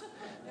pencils,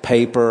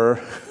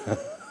 paper.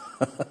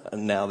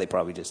 Now they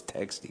probably just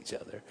text each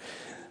other,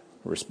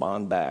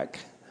 respond back.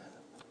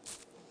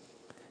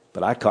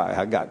 But I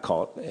got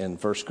caught in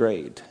first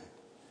grade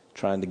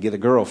trying to get a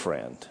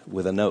girlfriend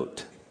with a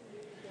note.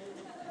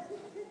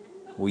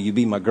 Will you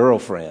be my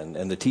girlfriend?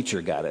 And the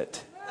teacher got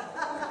it.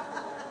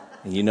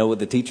 And you know what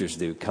the teachers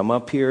do. Come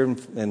up here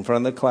in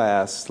front of the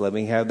class. Let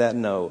me have that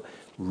note.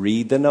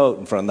 Read the note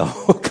in front of the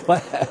whole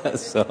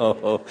class.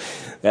 So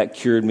that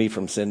cured me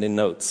from sending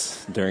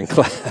notes during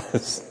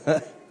class.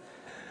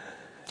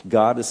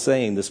 God is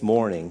saying this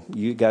morning,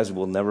 you guys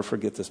will never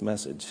forget this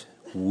message.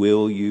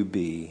 Will you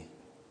be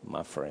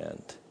my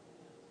friend?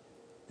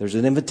 There's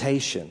an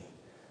invitation,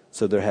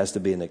 so there has to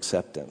be an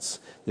acceptance.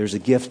 There's a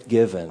gift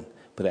given,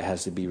 but it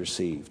has to be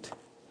received.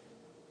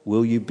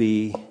 Will you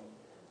be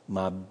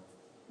my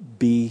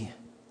BFF?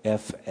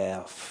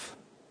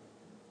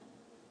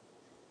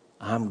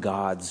 I'm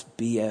God's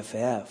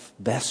BFF,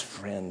 best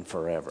friend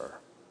forever.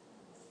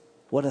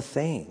 What a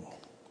thing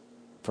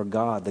for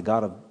God, the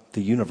God of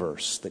the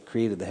universe that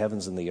created the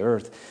heavens and the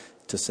earth,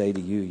 to say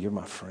to you, you're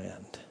my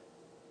friend.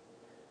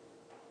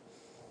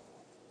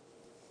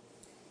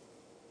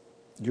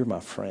 You're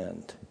my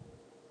friend.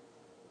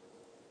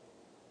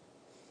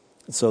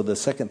 So the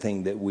second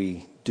thing that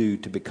we do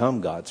to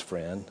become God's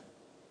friend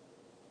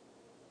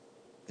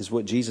is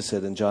what Jesus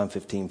said in John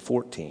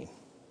 15:14.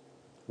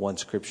 One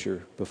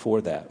scripture before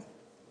that.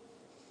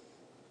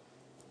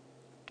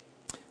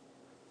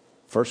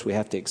 First, we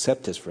have to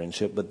accept his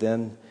friendship, but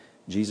then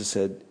Jesus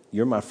said,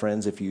 you're my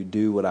friends if you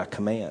do what I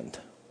command.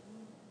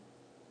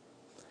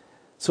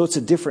 So it's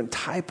a different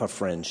type of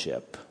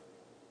friendship.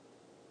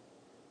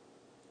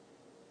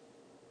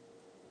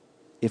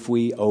 If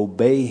we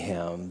obey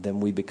him, then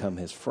we become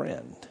his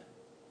friend.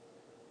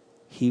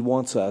 He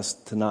wants us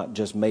to not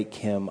just make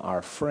him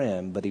our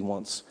friend, but he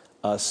wants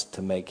us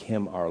to make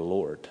him our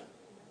Lord.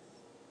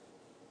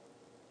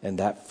 And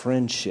that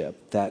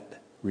friendship,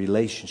 that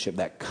relationship,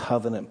 that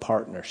covenant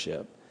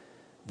partnership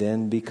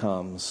then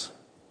becomes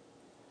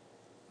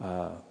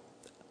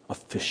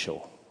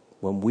official.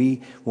 When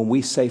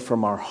we say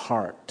from our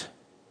heart,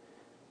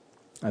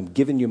 I'm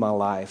giving you my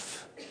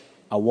life,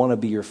 I want to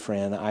be your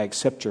friend, I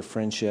accept your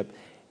friendship,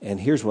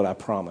 and here's what I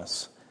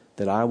promise,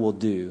 that I will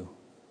do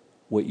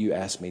what you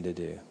ask me to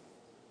do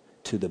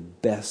to the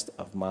best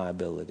of my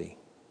ability.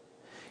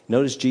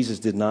 Notice Jesus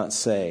did not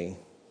say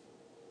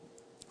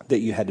that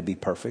you had to be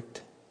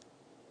perfect.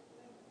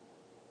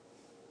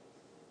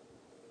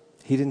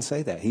 He didn't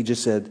say that. He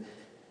just said,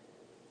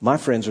 my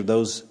friends are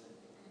those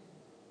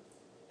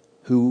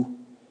who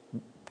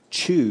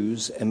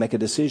choose and make a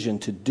decision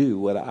to do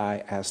what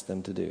I ask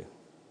them to do.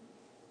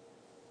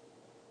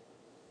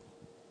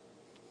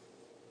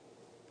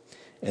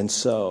 And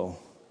so,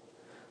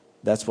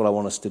 that's what I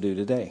want us to do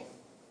today.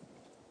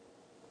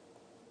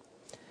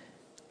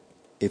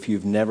 If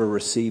you've never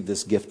received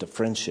this gift of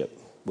friendship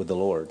with the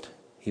Lord,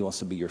 he wants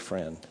to be your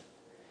friend.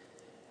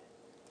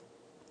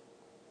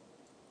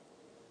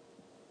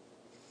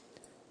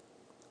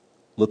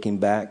 Looking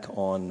back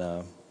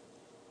on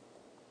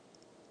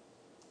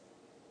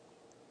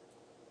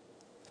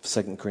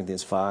 2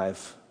 Corinthians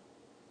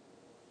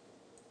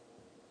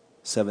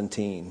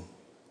 5:17,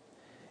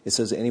 it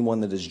says,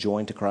 anyone that is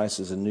joined to Christ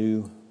is a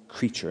new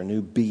creature, a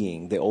new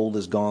being. The old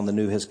is gone, the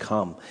new has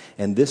come.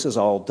 And this is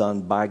all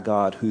done by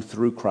God, who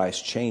through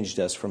Christ changed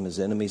us from his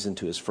enemies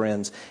into his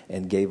friends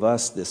and gave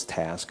us this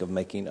task of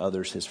making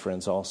others his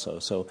friends also.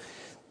 So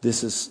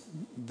this is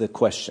the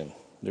question.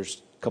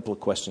 There's a couple of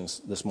questions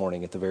this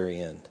morning at the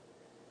very end.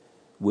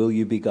 Will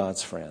you be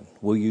God's friend?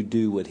 Will you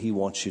do what he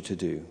wants you to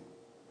do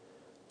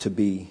to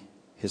be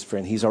his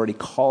friend? He's already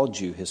called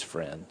you his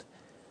friend,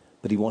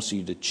 but he wants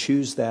you to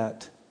choose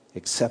that,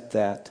 accept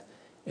that,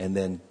 and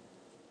then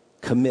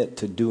commit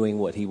to doing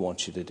what he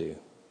wants you to do.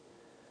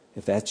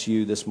 If that's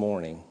you this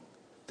morning,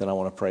 then I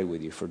want to pray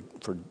with you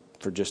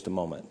for just a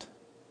moment.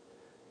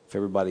 If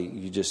everybody,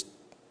 you just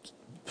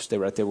stay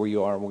right there where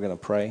you are, and we're going to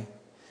pray,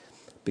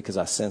 because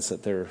I sense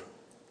that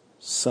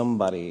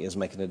somebody is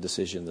making a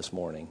decision this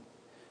morning,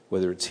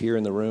 whether it's here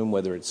in the room,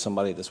 whether it's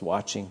somebody that's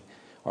watching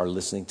or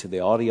listening to the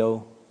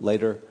audio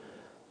later.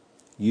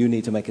 You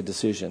need to make a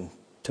decision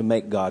to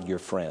make God your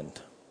friend.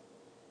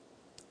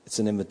 It's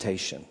an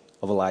invitation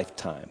of a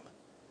lifetime.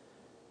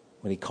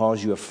 When he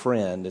calls you a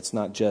friend, it's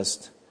not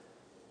just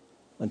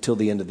until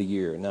the end of the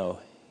year. No,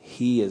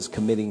 he is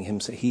committing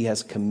himself. He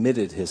has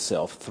committed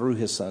himself through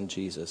his son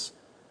Jesus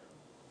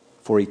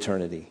for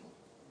eternity.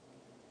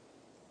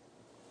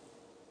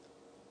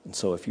 And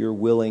so if you're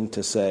willing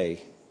to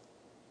say,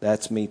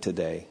 that's me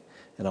today,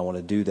 and I want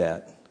to do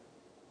that,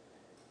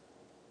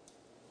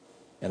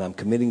 and I'm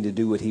committing to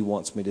do what he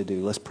wants me to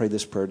do, let's pray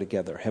this prayer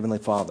together. Heavenly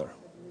Father,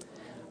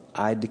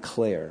 I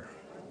declare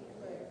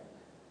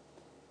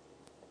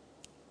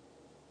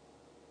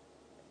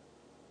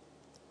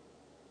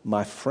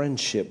my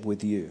friendship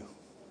with you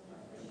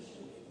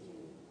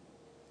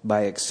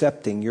by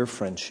accepting your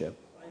friendship.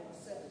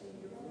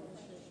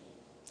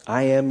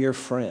 I am your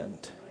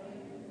friend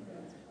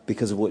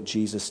because of what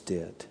Jesus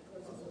did.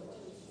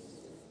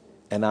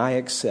 And I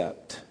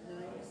accept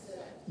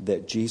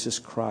that Jesus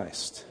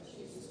Christ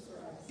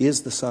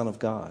is the Son of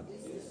God,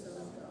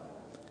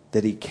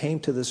 that he came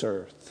to this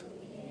earth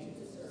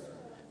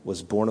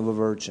was born of a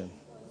virgin.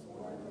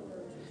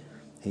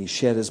 He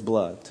shed his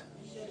blood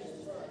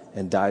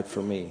and died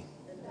for me.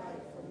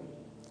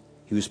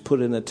 He was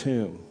put in a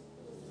tomb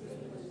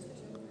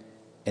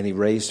and he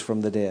raised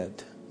from the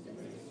dead.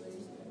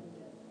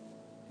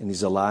 And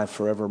he's alive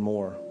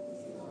forevermore.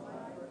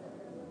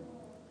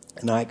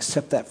 And I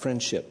accept that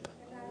friendship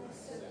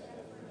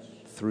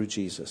through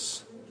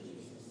Jesus.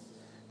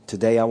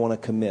 Today I want to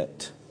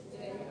commit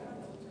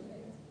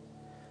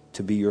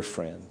to be your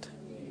friend,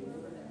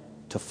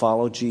 to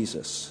follow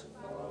Jesus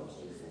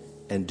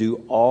and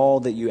do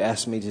all that you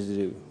ask me to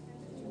do.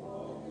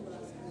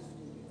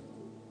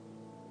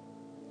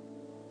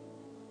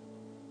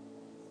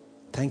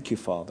 Thank you,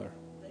 Father,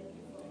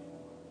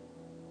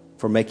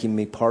 for making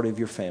me part of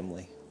your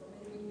family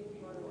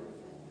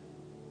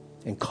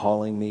and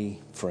calling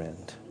me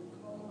friend.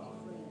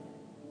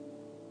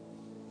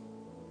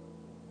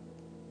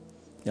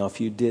 Now, if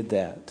you did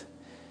that,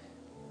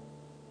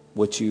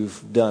 what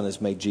you've done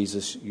is made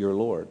Jesus your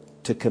Lord.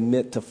 To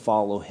commit to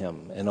follow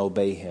him and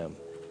obey him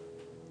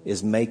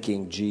is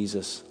making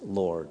Jesus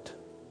Lord.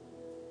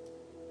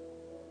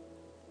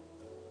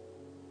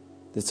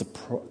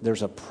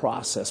 There's a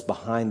process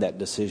behind that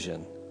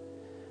decision,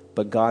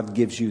 but God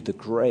gives you the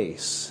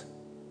grace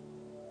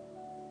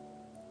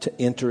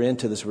to enter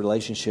into this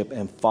relationship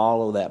and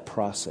follow that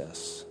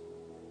process.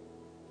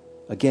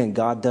 Again,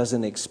 God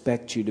doesn't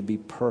expect you to be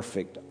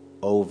perfect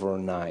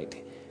overnight.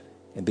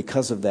 And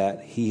because of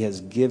that, he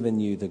has given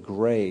you the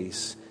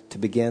grace to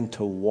begin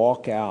to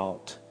walk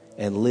out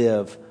and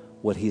live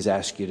what he's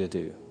asked you to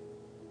do.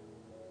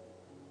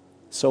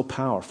 So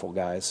powerful,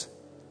 guys.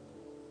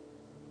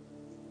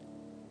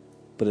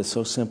 But it's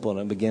so simple,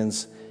 and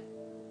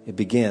it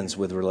begins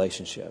with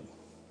relationship.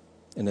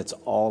 And it's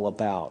all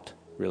about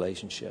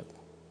relationship.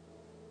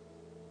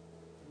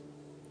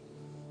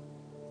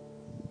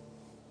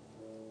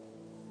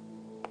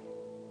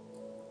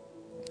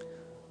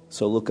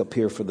 So look up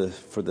here for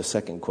the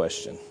second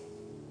question.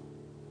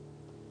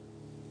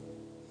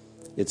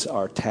 It's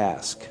our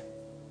task.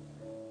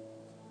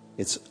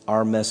 It's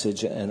our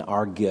message and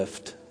our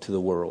gift to the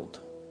world.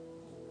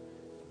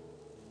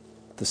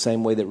 The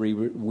same way that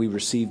we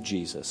received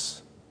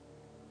Jesus,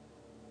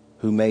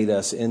 who made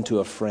us into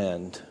a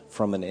friend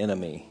from an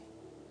enemy,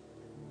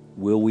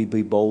 will we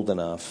be bold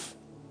enough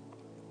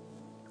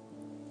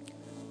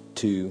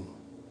to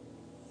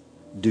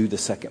do the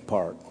second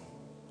part?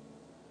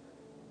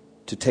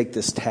 To take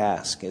this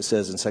task. It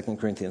says in 2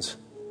 Corinthians,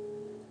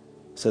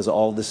 it says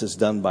all this is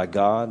done by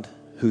God,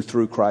 who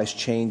through Christ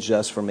changed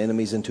us from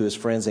enemies into his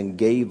friends and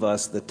gave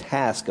us the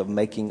task of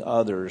making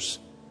others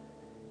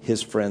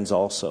his friends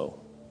also.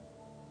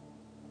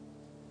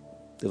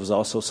 There was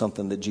also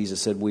something that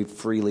Jesus said we've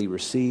freely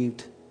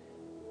received,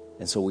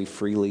 and so we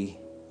freely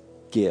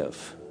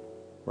give,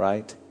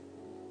 right?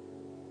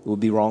 It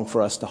would be wrong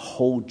for us to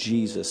hold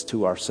Jesus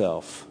to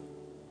ourselves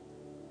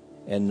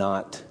and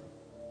not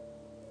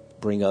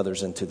bring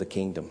others into the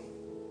kingdom.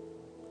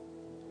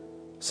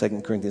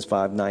 2 Corinthians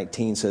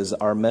 5:19 says,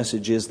 our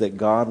message is that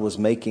God was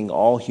making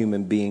all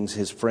human beings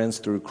his friends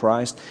through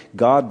Christ.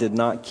 God did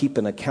not keep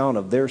an account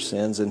of their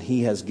sins, and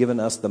he has given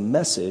us the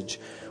message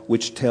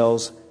which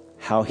tells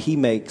how he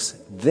makes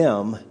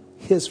them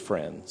his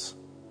friends.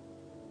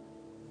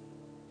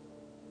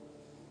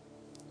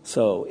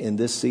 So, in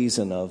this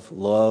season of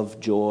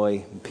love,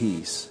 joy, and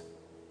peace,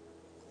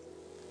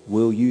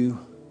 will you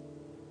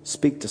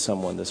speak to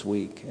someone this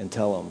week and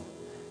tell them,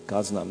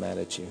 God's not mad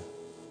at you.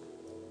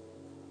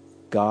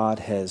 God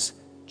has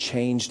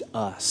changed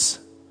us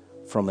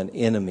from an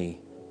enemy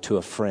to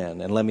a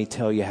friend. And let me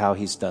tell you how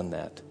he's done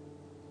that.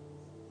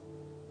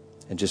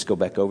 And just go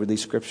back over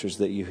these scriptures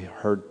that you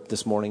heard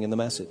this morning in the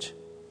message.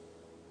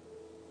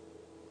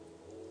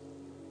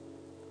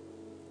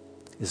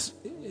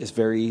 It's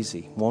very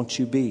easy. Won't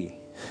you be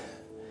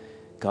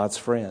God's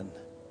friend?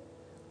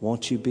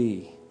 Won't you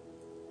be?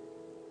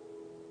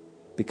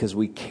 Because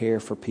we care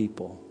for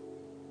people.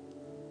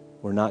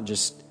 We're not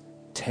just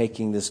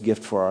taking this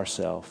gift for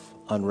ourselves,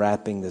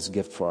 unwrapping this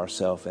gift for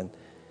ourselves, and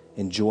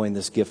enjoying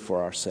this gift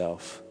for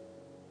ourselves.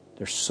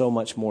 There's so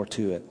much more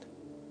to it.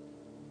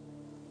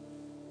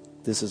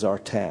 This is our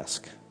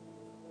task.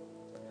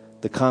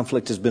 The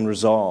conflict has been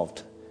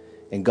resolved,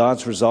 and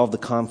God's resolved the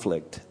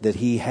conflict that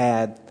he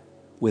had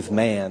with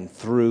man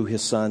through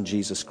his son,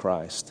 Jesus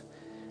Christ.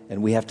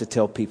 And we have to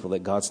tell people that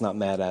God's not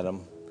mad at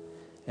them,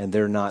 and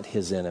they're not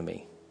his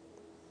enemy.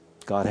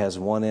 God has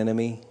one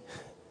enemy,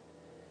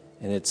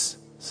 and it's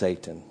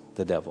Satan,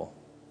 the devil.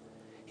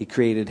 He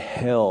created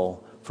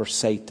hell for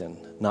Satan,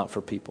 not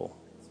for people.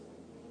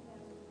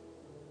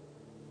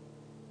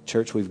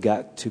 Church, we've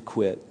got to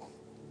quit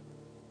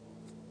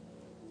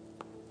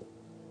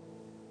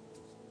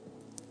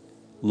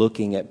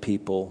looking at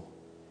people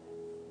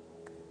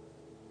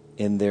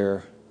in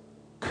their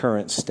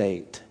current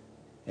state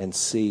and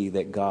see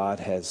that God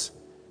has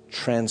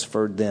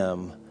transferred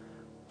them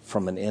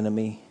from an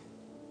enemy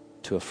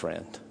to a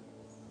friend.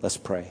 Let's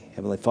pray.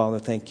 Heavenly Father,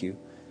 thank you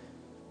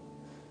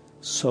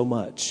so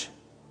much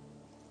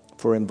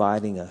for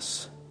inviting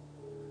us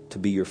to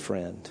be your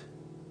friend.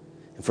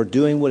 and for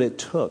doing what it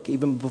took.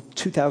 Even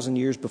 2,000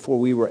 years before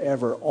we were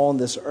ever on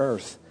this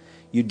earth,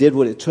 you did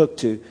what it took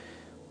to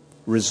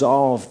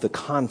resolve the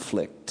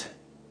conflict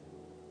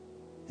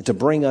and to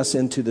bring us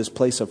into this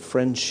place of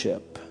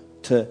friendship,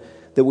 that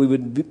we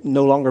would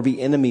no longer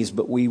be enemies,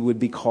 but we would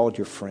be called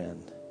your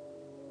friend.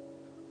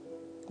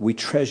 We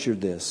treasure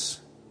this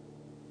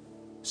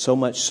so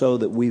much so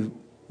that we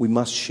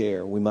must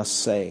share, we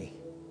must say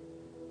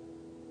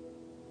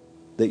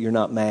that you're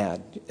not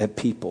mad at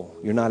people,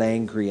 you're not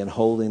angry and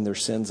holding their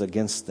sins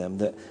against them,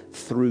 that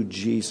through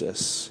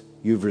Jesus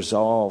you've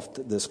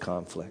resolved this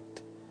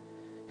conflict.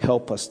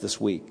 Help us this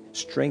week.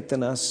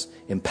 Strengthen us,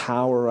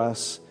 empower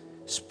us,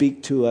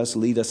 speak to us,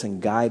 lead us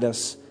and guide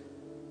us.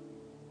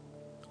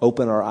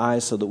 Open our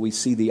eyes so that we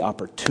see the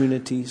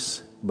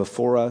opportunities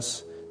before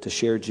us to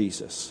share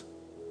Jesus,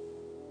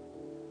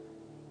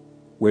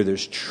 where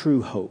there's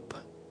true hope,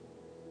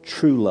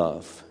 true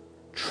love,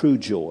 true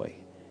joy,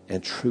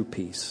 and true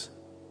peace.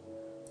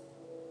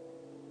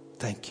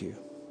 Thank you.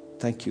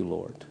 Thank you,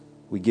 Lord.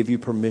 We give you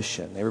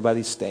permission.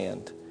 Everybody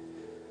stand.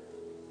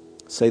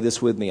 Say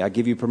this with me. I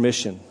give you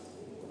permission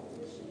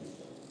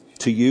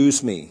to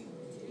use me,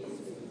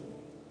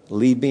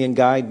 lead me and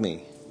guide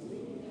me,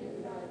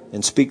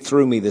 and speak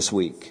through me this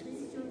week.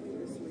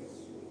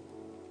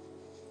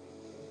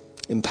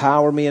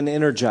 Empower me and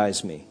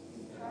energize me.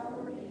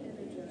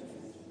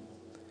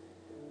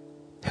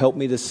 Help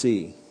me to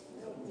see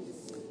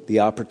the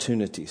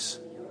opportunities.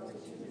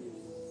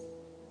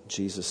 In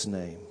Jesus'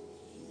 name.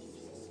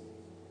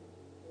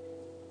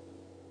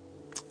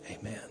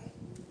 Amen.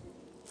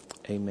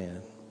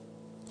 Amen.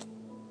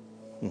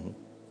 Mm-hmm.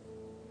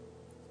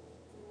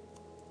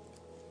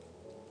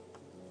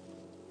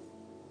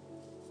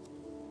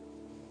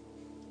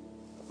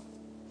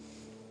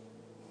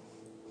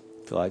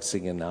 Feel like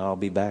singing, "Now I'll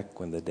be back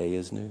when the day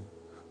is new."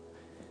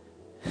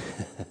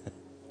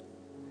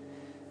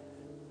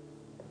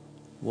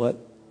 What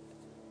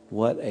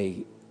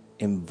a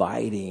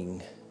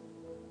inviting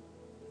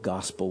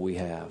gospel we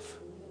have.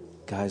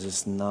 Guys,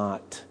 it's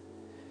not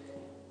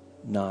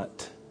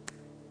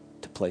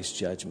to place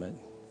judgment.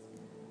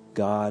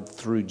 God,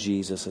 through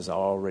Jesus, has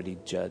already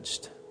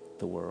judged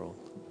the world.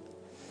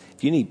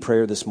 If you need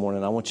prayer this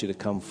morning, I want you to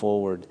come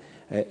forward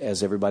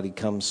as everybody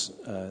comes.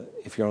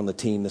 If you're on the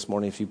team this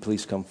morning, if you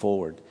please come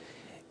forward.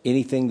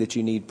 Anything that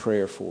you need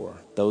prayer for,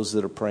 those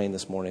that are praying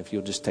this morning, if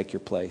you'll just take your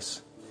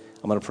place.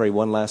 I'm going to pray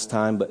one last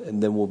time,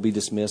 and then we'll be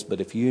dismissed. But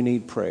if you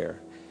need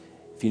prayer,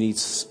 if you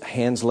need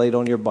hands laid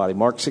on your body,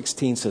 Mark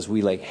 16 says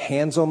we lay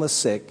hands on the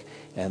sick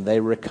and they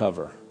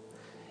recover.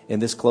 In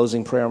this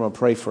closing prayer, I'm going to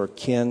pray for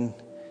Ken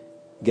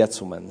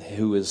Getzelman,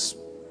 who is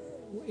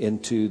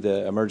into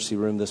the emergency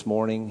room this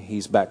morning.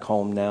 He's back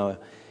home now.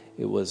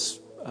 It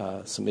was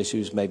some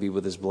issues maybe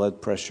with his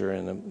blood pressure,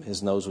 and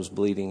his nose was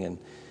bleeding, and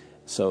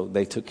so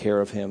they took care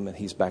of him, and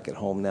he's back at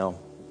home now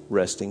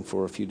resting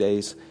for a few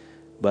days.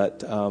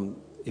 But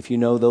if you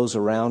know those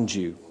around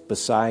you,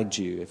 beside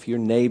you, if your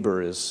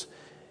neighbor is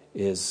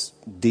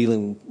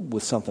dealing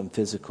with something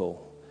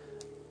physical,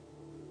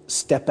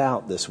 step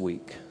out this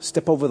week.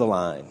 Step over the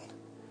line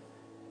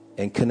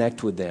and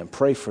connect with them.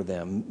 Pray for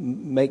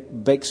them.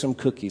 Bake some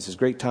cookies. It's a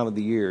great time of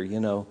the year,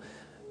 you know.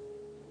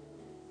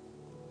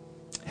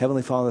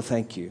 Heavenly Father,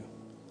 thank you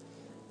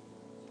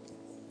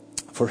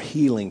for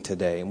healing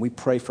today. And we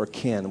pray for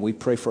Ken. We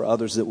pray for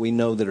others that we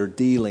know that are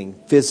dealing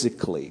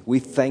physically. We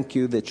thank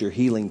you that your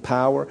healing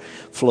power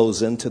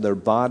flows into their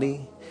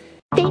body.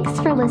 Thanks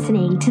for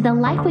listening to the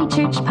Lifeway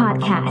Church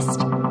podcast.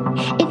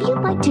 If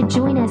you'd like to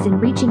join us in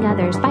reaching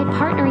others by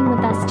partnering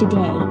with us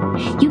today,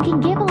 you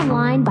can give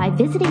online by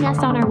visiting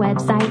us on our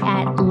website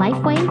at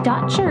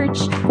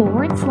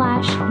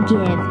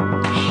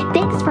lifeway.church/give.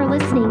 Thanks for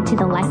listening to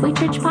the Lifeway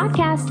Church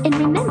podcast, and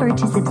remember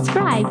to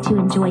subscribe to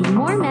enjoy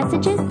more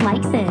messages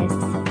like this.